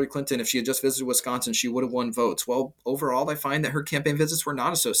when Hillary Clinton, if she had just visited Wisconsin, she would have won votes. Well, overall, I find that her campaign visits were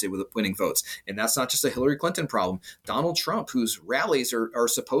not associated with winning votes. And that's not just a Hillary Clinton problem. Donald Trump, whose rallies are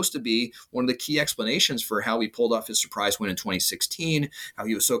supposed to be one of the key explanations for how he pulled off his surprise win in 2016, how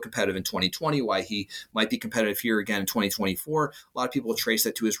he was so competitive in 2020, why he might be competitive here again in 2024. A lot of people trace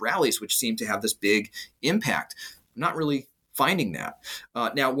that to his rallies, which seem to have this big impact. I'm not really finding that.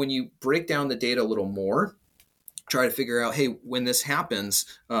 Now, when you break down the data a little more, try to figure out, hey, when this happens,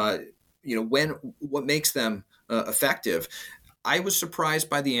 what makes them effective? I was surprised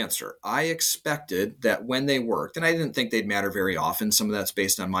by the answer. I expected that when they worked, and I didn't think they'd matter very often. Some of that's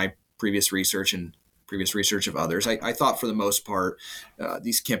based on my previous research and previous research of others, I thought for the most part,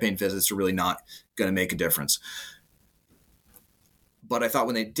 these campaign visits are really not going to make a difference. But I thought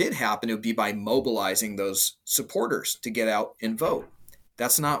when they did happen, it would be by mobilizing those supporters to get out and vote.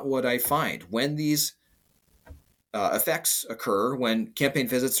 That's not what I find. When these effects occur, when campaign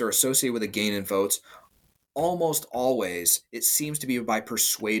visits are associated with a gain in votes, almost always it seems to be by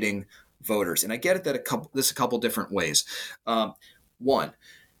persuading voters. And I get it that a couple different ways. One,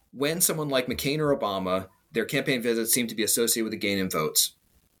 when someone like McCain or Obama, their campaign visits seem to be associated with a gain in votes.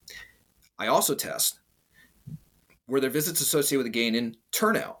 I also test, were their visits associated with a gain in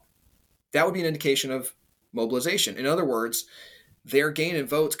turnout? That would be an indication of mobilization. In other words, their gain in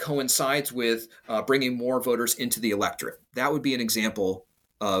votes coincides with bringing more voters into the electorate. That would be an example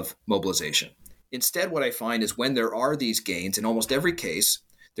of mobilization. Instead, what I find is when there are these gains, in almost every case,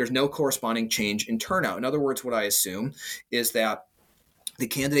 there's no corresponding change in turnout. In other words, what I assume is that the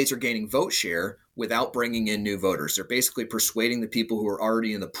candidates are gaining vote share without bringing in new voters. They're basically persuading the people who are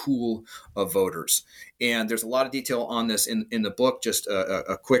already in the pool of voters. And there's a lot of detail on this in the book, just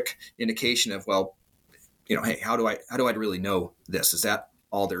a quick indication of, well, hey, how do I really know this? Is that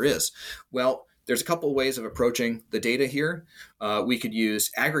all there is? Well, there's a couple of ways of approaching the data here. We could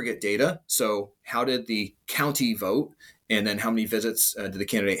use aggregate data. So how did the county vote? And then how many visits did the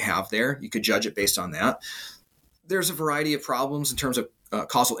candidate have there? You could judge it based on that. There's a variety of problems in terms of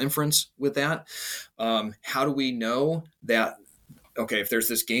causal inference with that. How do we know that, if there's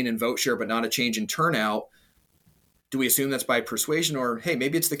this gain in vote share but not a change in turnout, do we assume that's by persuasion? Or, hey,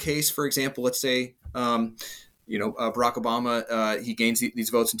 maybe it's the case, for example, let's say, Barack Obama, he gains these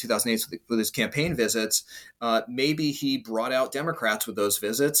votes in 2008 with his campaign visits. Maybe he brought out Democrats with those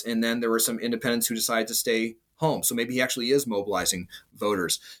visits, and then there were some independents who decided to stay home. So maybe he actually is mobilizing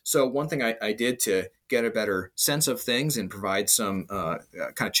voters. So one thing I did to get a better sense of things and provide some kind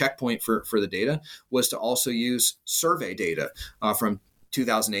of checkpoint for the data was to also use survey data from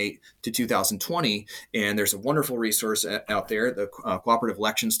 2008 to 2020. And there's a wonderful resource out there. The Cooperative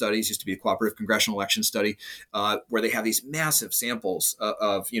Election Studies used to be a Cooperative Congressional Election Study, where they have these massive samples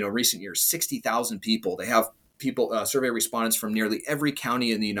of recent years, 60,000 people. They have survey respondents from nearly every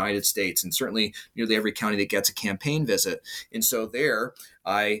county in the United States, and certainly nearly every county that gets a campaign visit. And so there,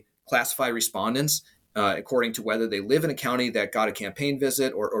 I classify respondents according to whether they live in a county that got a campaign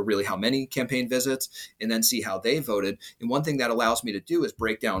visit or really how many campaign visits, and then see how they voted. And one thing that allows me to do is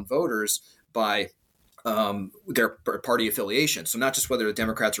break down voters by their party affiliation. So not just whether they're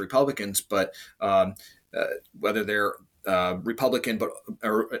Democrats or Republicans, but whether they're Republican,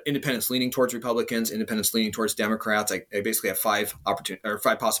 or independents leaning towards Republicans, independents leaning towards Democrats. I basically have five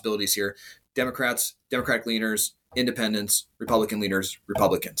possibilities here: Democrats, Democratic leaners, independents, Republican leaners,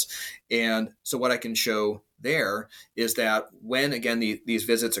 Republicans. And so what I can show there is that when, again, these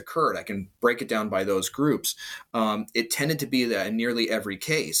visits occurred, I can break it down by those groups. It tended to be that in nearly every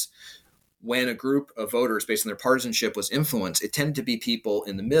case, when a group of voters based on their partisanship was influenced, it tended to be people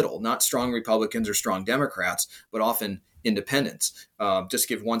in the middle, not strong Republicans or strong Democrats, but often independents. Just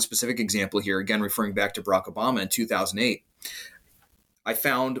to give one specific example here, again, referring back to Barack Obama in 2008, I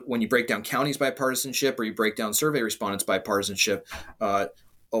found when you break down counties by partisanship or you break down survey respondents by partisanship,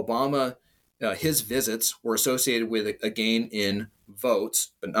 Obama, his visits were associated with a gain in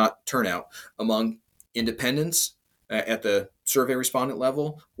votes, but not turnout, among independents at the survey respondent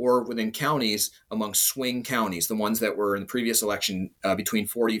level, or within counties among swing counties, the ones that were in the previous election between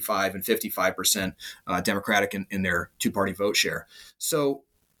 45 and 55% Democratic in their two-party vote share. So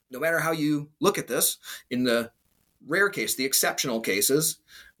no matter how you look at this, in the rare case, the exceptional cases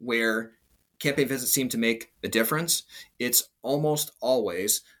where campaign visits seem to make a difference, it's almost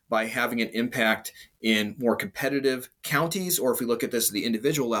always by having an impact in more competitive counties, or if we look at this at the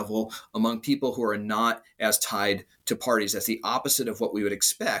individual level, among people who are not as tied to parties. That's the opposite of what we would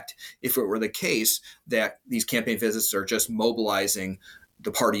expect if it were the case that these campaign visits are just mobilizing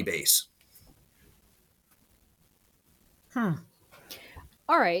the party base. All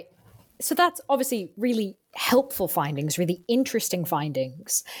right. So that's obviously really helpful findings, really interesting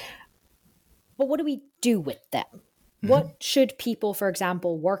findings. But what do we do with them? What should people, for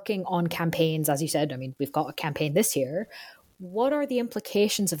example, working on campaigns, as you said, I mean, we've got a campaign this year. What are the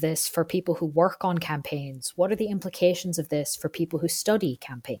implications of this for people who work on campaigns? What are the implications of this for people who study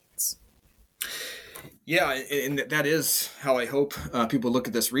campaigns? Yeah, and that is how I hope people look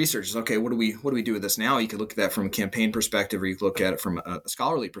at this research. Is okay, what do we do with this now? You could look at that from a campaign perspective, or you could look at it from a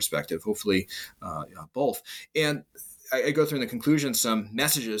scholarly perspective. Hopefully, both. And I go through in the conclusion some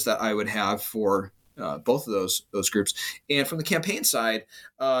messages that I would have for both of those groups. And from the campaign side,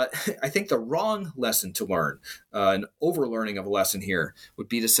 I think the wrong lesson to learn, an overlearning of a lesson here, would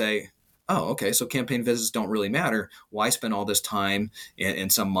be to say, oh, okay, so campaign visits don't really matter. Why spend all this time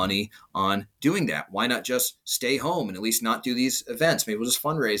and some money on doing that? Why not just stay home and at least not do these events? Maybe we'll just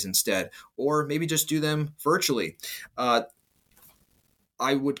fundraise instead, or maybe just do them virtually.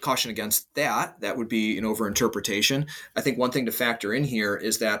 I would caution against that. That would be an overinterpretation. I think one thing to factor in here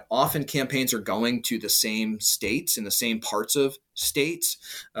is that often campaigns are going to the same states and the same parts of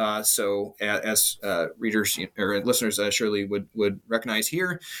states. So as readers or listeners surely would recognize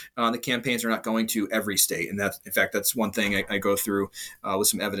here, the campaigns are not going to every state. And that's one thing I go through with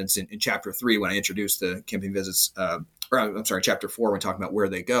some evidence in Chapter 3 when I introduce the campaign visits, Chapter 4 when talking about where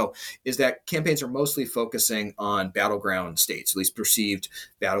they go, is that campaigns are mostly focusing on battleground states, at least perceived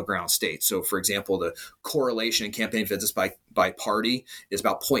battleground states. So, for example, the correlation in campaign visits by party is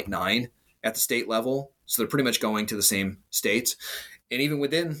about 0.9 at the state level. So they're pretty much going to the same states. And even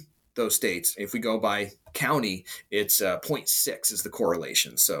within those states, if we go by county, it's 0.6 is the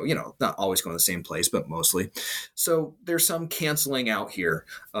correlation. So, not always going to the same place, but mostly. So there's some canceling out here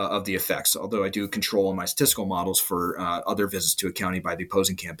of the effects, although I do control in my statistical models for other visits to a county by the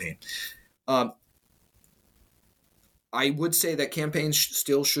opposing campaign. I would say that campaigns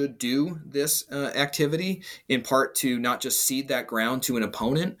still should do this activity, in part to not just cede that ground to an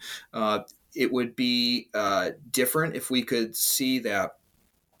opponent. It would be different if we could see that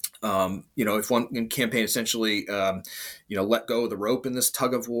if one campaign essentially, let go of the rope in this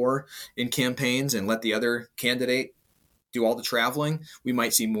tug of war in campaigns and let the other candidate do all the traveling, we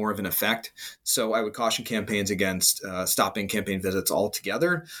might see more of an effect. So I would caution campaigns against stopping campaign visits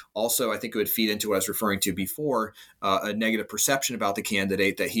altogether. Also, I think it would feed into what I was referring to before, a negative perception about the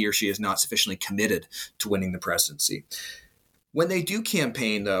candidate that he or she is not sufficiently committed to winning the presidency. When they do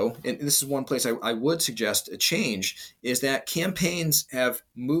campaign, though, and this is one place I would suggest a change, is that campaigns have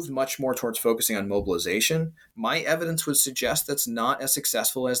moved much more towards focusing on mobilization. My evidence would suggest that's not as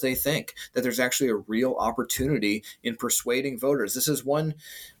successful as they think, that there's actually a real opportunity in persuading voters. This is one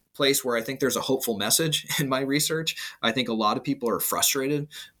place where I think there's a hopeful message in my research. I think a lot of people are frustrated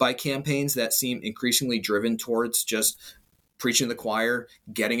by campaigns that seem increasingly driven towards just preaching to the choir,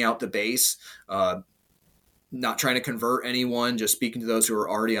 getting out the base, not trying to convert anyone, just speaking to those who are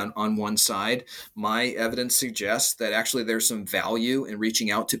already on one side. My evidence suggests that actually there's some value in reaching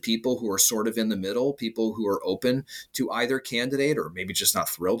out to people who are sort of in the middle, people who are open to either candidate or maybe just not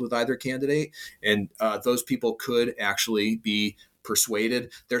thrilled with either candidate. And those people could actually be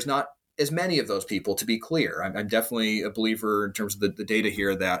persuaded. There's not as many of those people, to be clear. I'm definitely a believer in terms of the data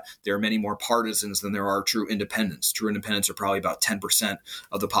here that there are many more partisans than there are true independents. True independents are probably about 10%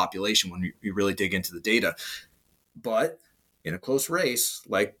 of the population when we really dig into the data. But in a close race,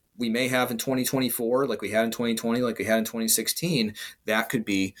 like we may have in 2024, like we had in 2020, like we had in 2016, that could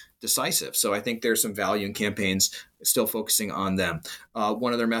be decisive. So I think there's some value in campaigns still focusing on them.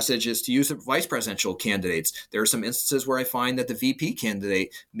 One other message is to use the vice presidential candidates. There are some instances where I find that the VP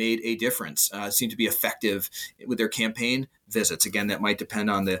candidate made a difference, seemed to be effective with their campaign visits. Again, that might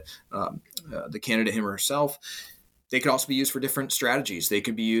depend on the candidate him or herself. They could also be used for different strategies. They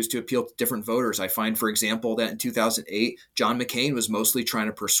could be used to appeal to different voters. I find, for example, that in 2008, John McCain was mostly trying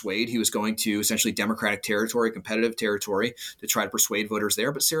to persuade. He was going to essentially Democratic territory, competitive territory, to try to persuade voters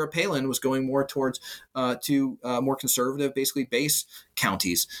there. But Sarah Palin was going more towards more conservative, basically base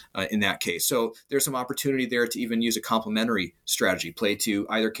counties in that case. So there's some opportunity there to even use a complementary strategy, play to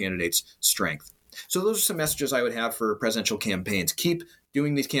either candidate's strength. So those are some messages I would have for presidential campaigns. Keep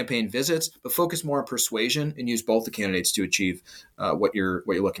doing these campaign visits, but focus more on persuasion and use both the candidates to achieve what you're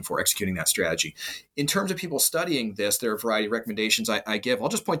looking for, executing that strategy. In terms of people studying this, there are a variety of recommendations I give. I'll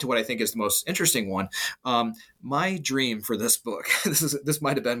just point to what I think is the most interesting one. My dream for this book, this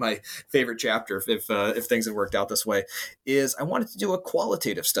might have been my favorite chapter if things had worked out this way, is I wanted to do a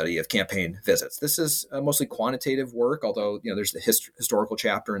qualitative study of campaign visits. This is mostly quantitative work, although there's the historical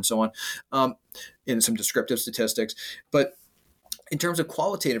chapter and so on, and some descriptive statistics, but in terms of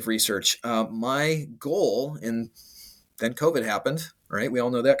qualitative research, my goal, and then COVID happened, right? We all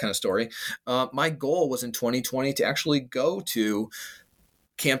know that kind of story. My goal was in 2020 to actually go to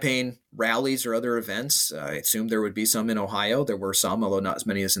campaign rallies or other events. I assumed there would be some in Ohio. There were some, although not as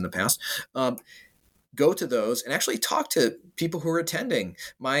many as in the past. Go to those and actually talk to people who are attending.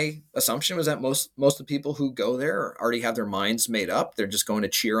 My assumption was that most of the people who go there already have their minds made up. They're just going to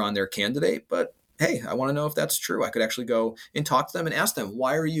cheer on their candidate, but hey, I want to know if that's true. I could actually go and talk to them and ask them,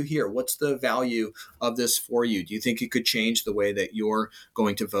 why are you here? What's the value of this for you? Do you think it could change the way that you're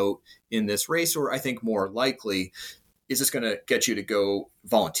going to vote in this race? Or I think more likely, is this going to get you to go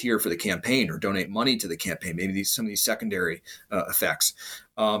volunteer for the campaign or donate money to the campaign? Maybe some of these secondary effects.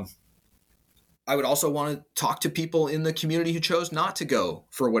 I would also want to talk to people in the community who chose not to go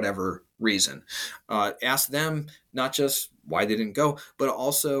for whatever reason. Ask them not just why they didn't go, but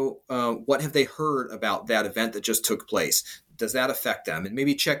also what have they heard about that event that just took place? Does that affect them? And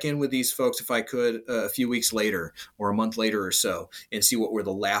maybe check in with these folks, if I could, a few weeks later or a month later or so, and see what were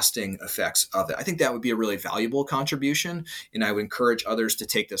the lasting effects of it. I think that would be a really valuable contribution, and I would encourage others to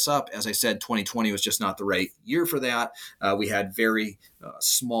take this up. As I said, 2020 was just not the right year for that. We had very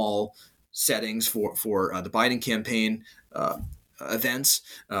small settings for the Biden campaign events,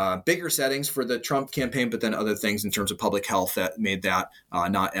 bigger settings for the Trump campaign, but then other things in terms of public health that made that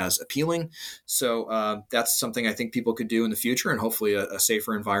not as appealing. So that's something I think people could do in the future, and hopefully a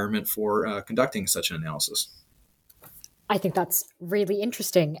safer environment for conducting such an analysis. I think that's really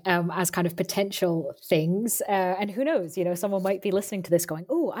interesting as kind of potential things. And who knows, someone might be listening to this going,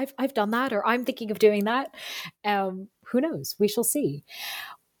 oh, I've done that, or I'm thinking of doing that. Who knows? We shall see.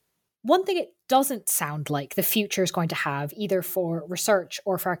 One thing it doesn't sound like the future is going to have, either for research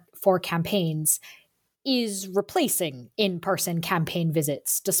or for campaigns, is replacing in-person campaign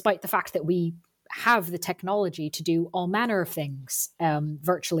visits, despite the fact that we have the technology to do all manner of things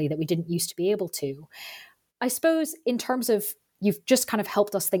virtually that we didn't used to be able to. I suppose in terms of, you've just kind of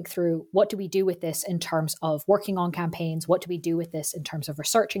helped us think through, what do we do with this in terms of working on campaigns? What do we do with this in terms of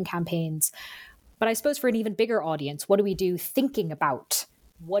researching campaigns? But I suppose for an even bigger audience, what do we do thinking about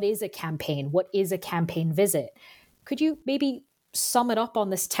what is a campaign? What is a campaign visit? Could you maybe sum it up on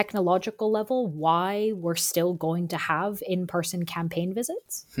this technological level, why we're still going to have in-person campaign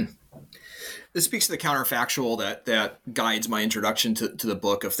visits? This speaks to the counterfactual that guides my introduction to the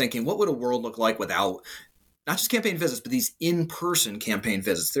book, of thinking, what would a world look like without not just campaign visits, but these in-person campaign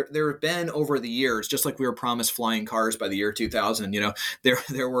visits? There have been, over the years, just like we were promised flying cars by the year 2000,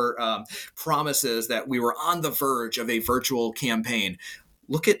 there were promises that we were on the verge of a virtual campaign.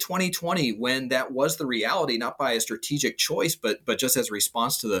 Look at 2020, when that was the reality, not by a strategic choice, but just as a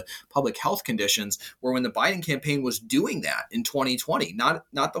response to the public health conditions, where when the Biden campaign was doing that in 2020, not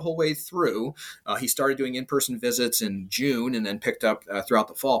the whole way through. He started doing in-person visits in June and then picked up throughout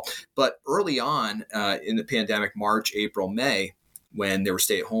the fall. But early on in the pandemic, March, April, May, when there were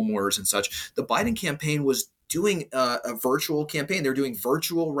stay-at-home orders and such, the Biden campaign was doing a virtual campaign. They're doing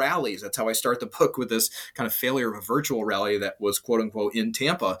virtual rallies. That's how I start the book, with this kind of failure of a virtual rally that was, quote unquote, in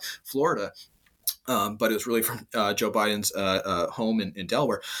Tampa, Florida. But it was really from Joe Biden's home in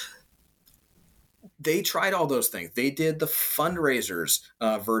Delaware. They tried all those things. They did the fundraisers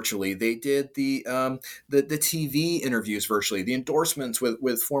virtually. They did the TV interviews virtually, the endorsements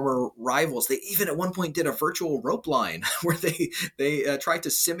with former rivals. They even at one point did a virtual rope line where they tried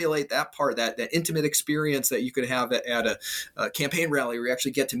to simulate that part, that intimate experience that you could have at a campaign rally, where you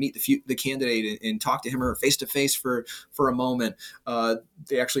actually get to meet the candidate and talk to him or face to face for a moment.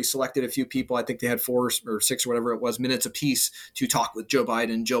 They actually selected a few people. I think they had 4 or 6 or whatever it was minutes apiece to talk with Joe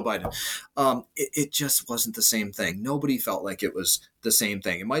Biden. It just wasn't the same thing. Nobody felt like it was the same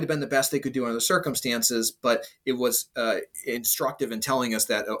thing. It might have been the best they could do under the circumstances, but it was instructive in telling us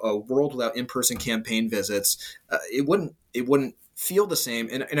that a world without in-person campaign visits, it wouldn't feel the same.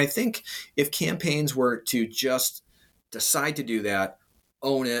 And I think if campaigns were to just decide to do that,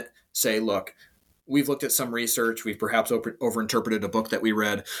 own it, say, look, we've looked at some research. We've perhaps overinterpreted a book that we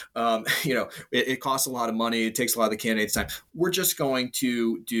read. It costs a lot of money. It takes a lot of the candidates' time. We're just going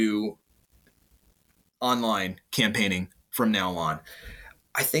to do online campaigning from now on.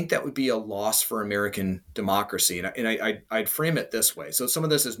 I think that would be a loss for American democracy. And I'd frame it this way. So some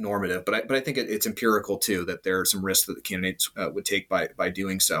of this is normative, but I think it's empirical too, that there are some risks that the candidates would take by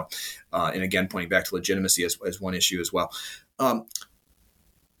doing so. And again, pointing back to legitimacy as one issue as well.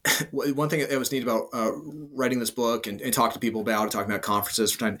 One thing that was neat about writing this book and talking to people about it, talking about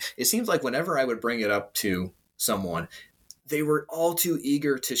conferences for time, it seems like whenever I would bring it up to someone, they were all too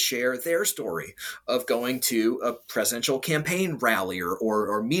eager to share their story of going to a presidential campaign rally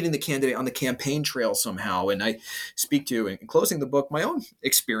or meeting the candidate on the campaign trail somehow. And I speak to, in closing the book, my own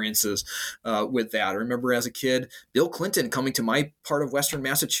experiences with that. I remember as a kid, Bill Clinton coming to my part of Western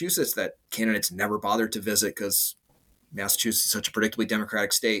Massachusetts that candidates never bothered to visit because Massachusetts is such a predictably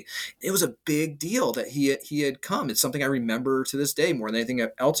Democratic state. It was a big deal that he had come. It's something I remember to this day more than anything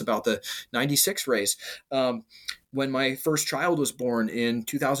else about the 96 race. When my first child was born in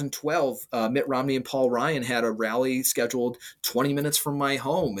 2012, Mitt Romney and Paul Ryan had a rally scheduled 20 minutes from my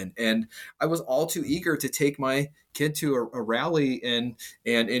home. And I was all too eager to take my kid to a rally and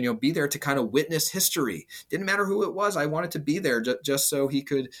be there to kind of witness history. Didn't matter who it was. I wanted to be there just so he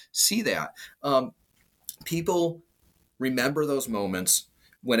could see that. People remember those moments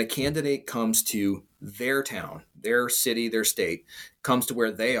when a candidate comes to their town, their city, their state, comes to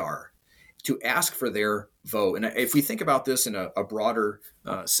where they are to ask for their vote. And if we think about this in a broader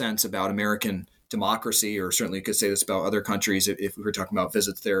sense about American democracy, or certainly you could say this about other countries if we were talking about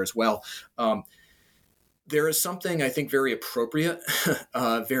visits there as well, there is something I think very appropriate,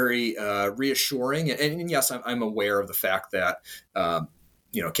 very reassuring. And yes, I'm aware of the fact that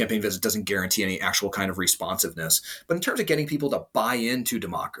campaign visit doesn't guarantee any actual kind of responsiveness. But in terms of getting people to buy into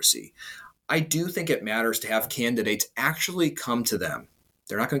democracy, I do think it matters to have candidates actually come to them.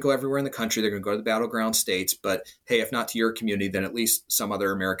 They're not going to go everywhere in the country. They're going to go to the battleground states. But hey, if not to your community, then at least some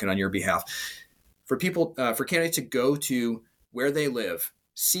other American on your behalf. For candidates to go to where they live,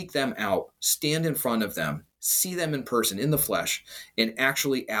 seek them out, stand in front of them, see them in person, in the flesh, and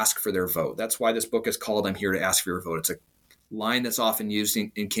actually ask for their vote. That's why this book is called "I'm Here to Ask for Your Vote." It's a line that's often used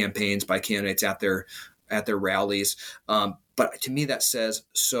in campaigns by candidates at their rallies. But to me, that says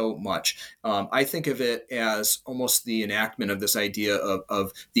so much. I think of it as almost the enactment of this idea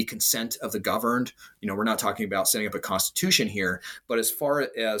of the consent of the governed. We're not talking about setting up a constitution here, but as far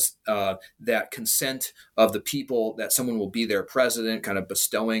as that consent of the people, that someone will be their president, kind of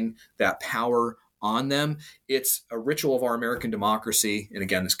bestowing that power on them. It's a ritual of our American democracy, and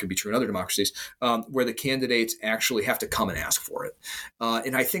again, this could be true in other democracies, where the candidates actually have to come and ask for it.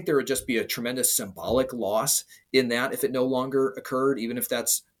 And I think there would just be a tremendous symbolic loss in that if it no longer occurred, even if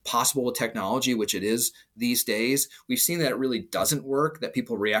that's possible with technology, which it is these days. We've seen that it really doesn't work, that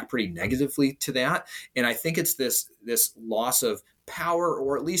people react pretty negatively to that. And I think it's this loss of power,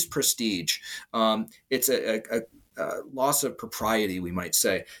 or at least prestige. It's a loss of propriety, we might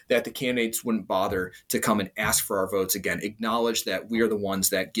say, that the candidates wouldn't bother to come and ask for our votes again, acknowledge that we are the ones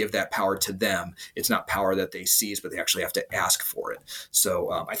that give that power to them. It's not power that they seize, but they actually have to ask for it.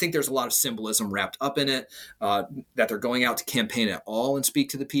 So I think there's a lot of symbolism wrapped up in it, that they're going out to campaign at all and speak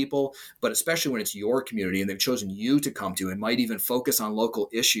to the people, but especially when it's your community and they've chosen you to come to and might even focus on local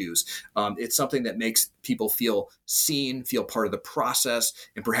issues. It's something that makes people feel seen, feel part of the process,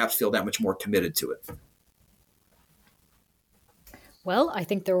 and perhaps feel that much more committed to it. Well, I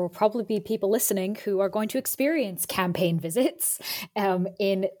think there will probably be people listening who are going to experience campaign visits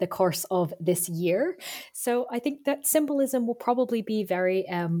in the course of this year. So I think that symbolism will probably be very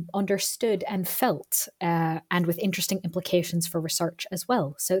understood and felt, and with interesting implications for research as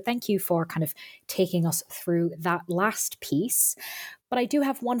well. So thank you for kind of taking us through that last piece. But I do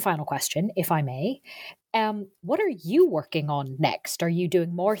have one final question, if I may. What are you working on next? Are you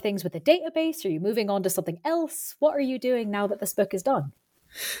doing more things with the database? Are you moving on to something else? What are you doing now that this book is done?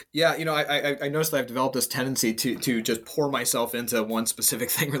 Yeah, I noticed that I've developed this tendency to just pour myself into one specific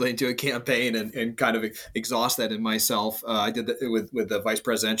thing related to a campaign and kind of exhaust that in myself. I did that with the vice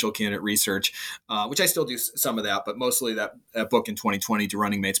presidential candidate research, which I still do some of that, but mostly that book in 2020, Do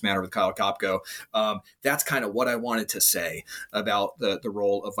Running Mates Matter with Kyle Kopko. That's kind of what I wanted to say about the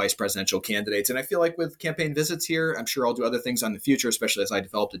role of vice presidential candidates. And I feel like with campaign visits here, I'm sure I'll do other things on the future, especially as I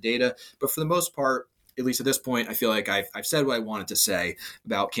develop the data. But for the most part, at least at this point, I feel like I've said what I wanted to say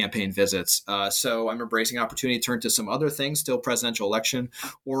about campaign visits. So I'm embracing opportunity to turn to some other things, still presidential election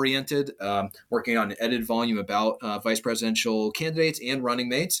oriented, working on an edited volume about vice presidential candidates and running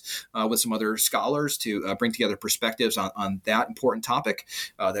mates with some other scholars to bring together perspectives on that important topic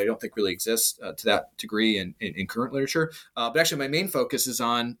that I don't think really exists to that degree in current literature. But actually, my main focus is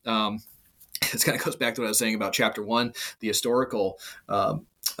on this kind of goes back to what I was saying about chapter 1, the historical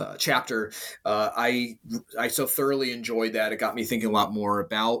chapter. I so thoroughly enjoyed that. It got me thinking a lot more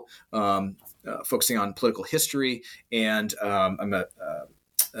about focusing on political history, and I'm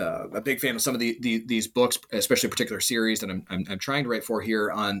a big fan of some of these books, especially a particular series that I'm trying to write for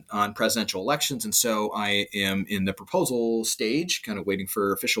here on presidential elections. And so I am in the proposal stage, kind of waiting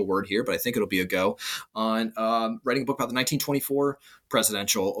for official word here, but I think it'll be a go on writing a book about the 1924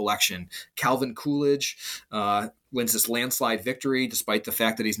 presidential election. Calvin Coolidge wins this landslide victory, despite the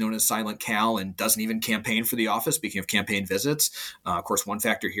fact that he's known as Silent Cal and doesn't even campaign for the office. Speaking of campaign visits, of course, one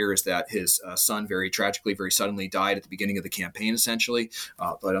factor here is that his son very tragically, very suddenly died at the beginning of the campaign, essentially.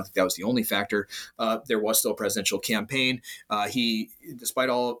 But I don't think that was the only factor. There was still a presidential campaign. Despite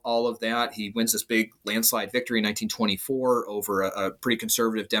all of that, he wins this big landslide victory in 1924 over a pretty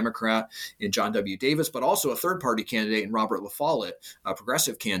conservative Democrat in John W. Davis, but also a third-party candidate in Robert La Follette, a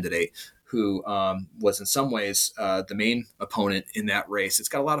progressive candidate, who was in some ways the main opponent in that race. It's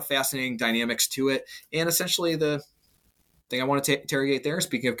got a lot of fascinating dynamics to it. And essentially the thing I want to interrogate there,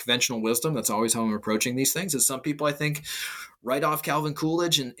 speaking of conventional wisdom, that's always how I'm approaching these things, is some people, I think, write off Calvin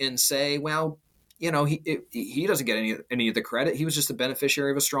Coolidge and say, well, he doesn't get any of the credit. He was just a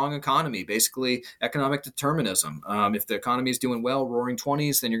beneficiary of a strong economy, basically economic determinism. If the economy is doing well, roaring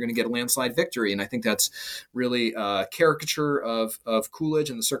 20s, then you're going to get a landslide victory. And I think that's really a caricature of Coolidge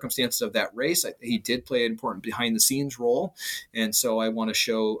and the circumstances of that race. He did play an important behind the scenes role. And so I want to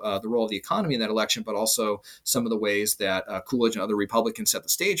show the role of the economy in that election, but also some of the ways that Coolidge and other Republicans set the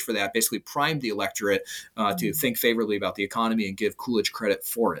stage for that, basically primed the electorate to think favorably about the economy and give Coolidge credit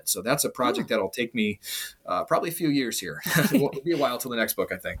for it. So that's a project that'll take me probably a few years here. It'll be a while till the next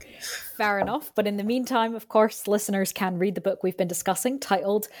book, I think. Fair enough. But in the meantime, of course, listeners can read the book we've been discussing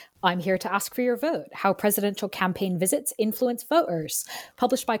titled I'm Here to Ask for Your Vote, How Presidential Campaign Visits Influence Voters,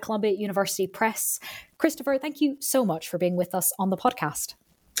 published by Columbia University Press. Christopher, thank you so much for being with us on the podcast.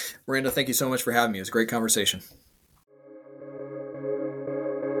 Miranda, thank you so much for having me. It was a great conversation.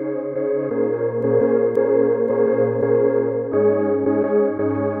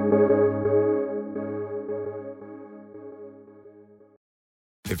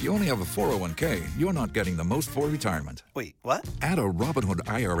 If you only have a 401k, you're not getting the most for retirement. Wait, what? Add a Robinhood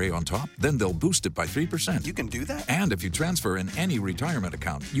IRA on top, then they'll boost it by 3%. You can do that? And if you transfer in any retirement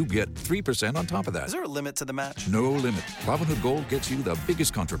account, you get 3% on top of that. Is there a limit to the match? No limit. Robinhood Gold gets you the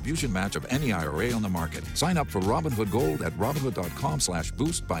biggest contribution match of any IRA on the market. Sign up for Robinhood Gold at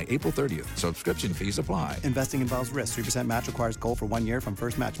Robinhood.com/boost by April 30th. Subscription fees apply. Investing involves risk. 3% match requires gold for 1 year from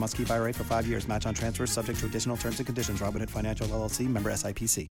first match. Must keep IRA for 5 years. Match on transfers subject to additional terms and conditions. Robinhood Financial LLC, member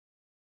SIPC.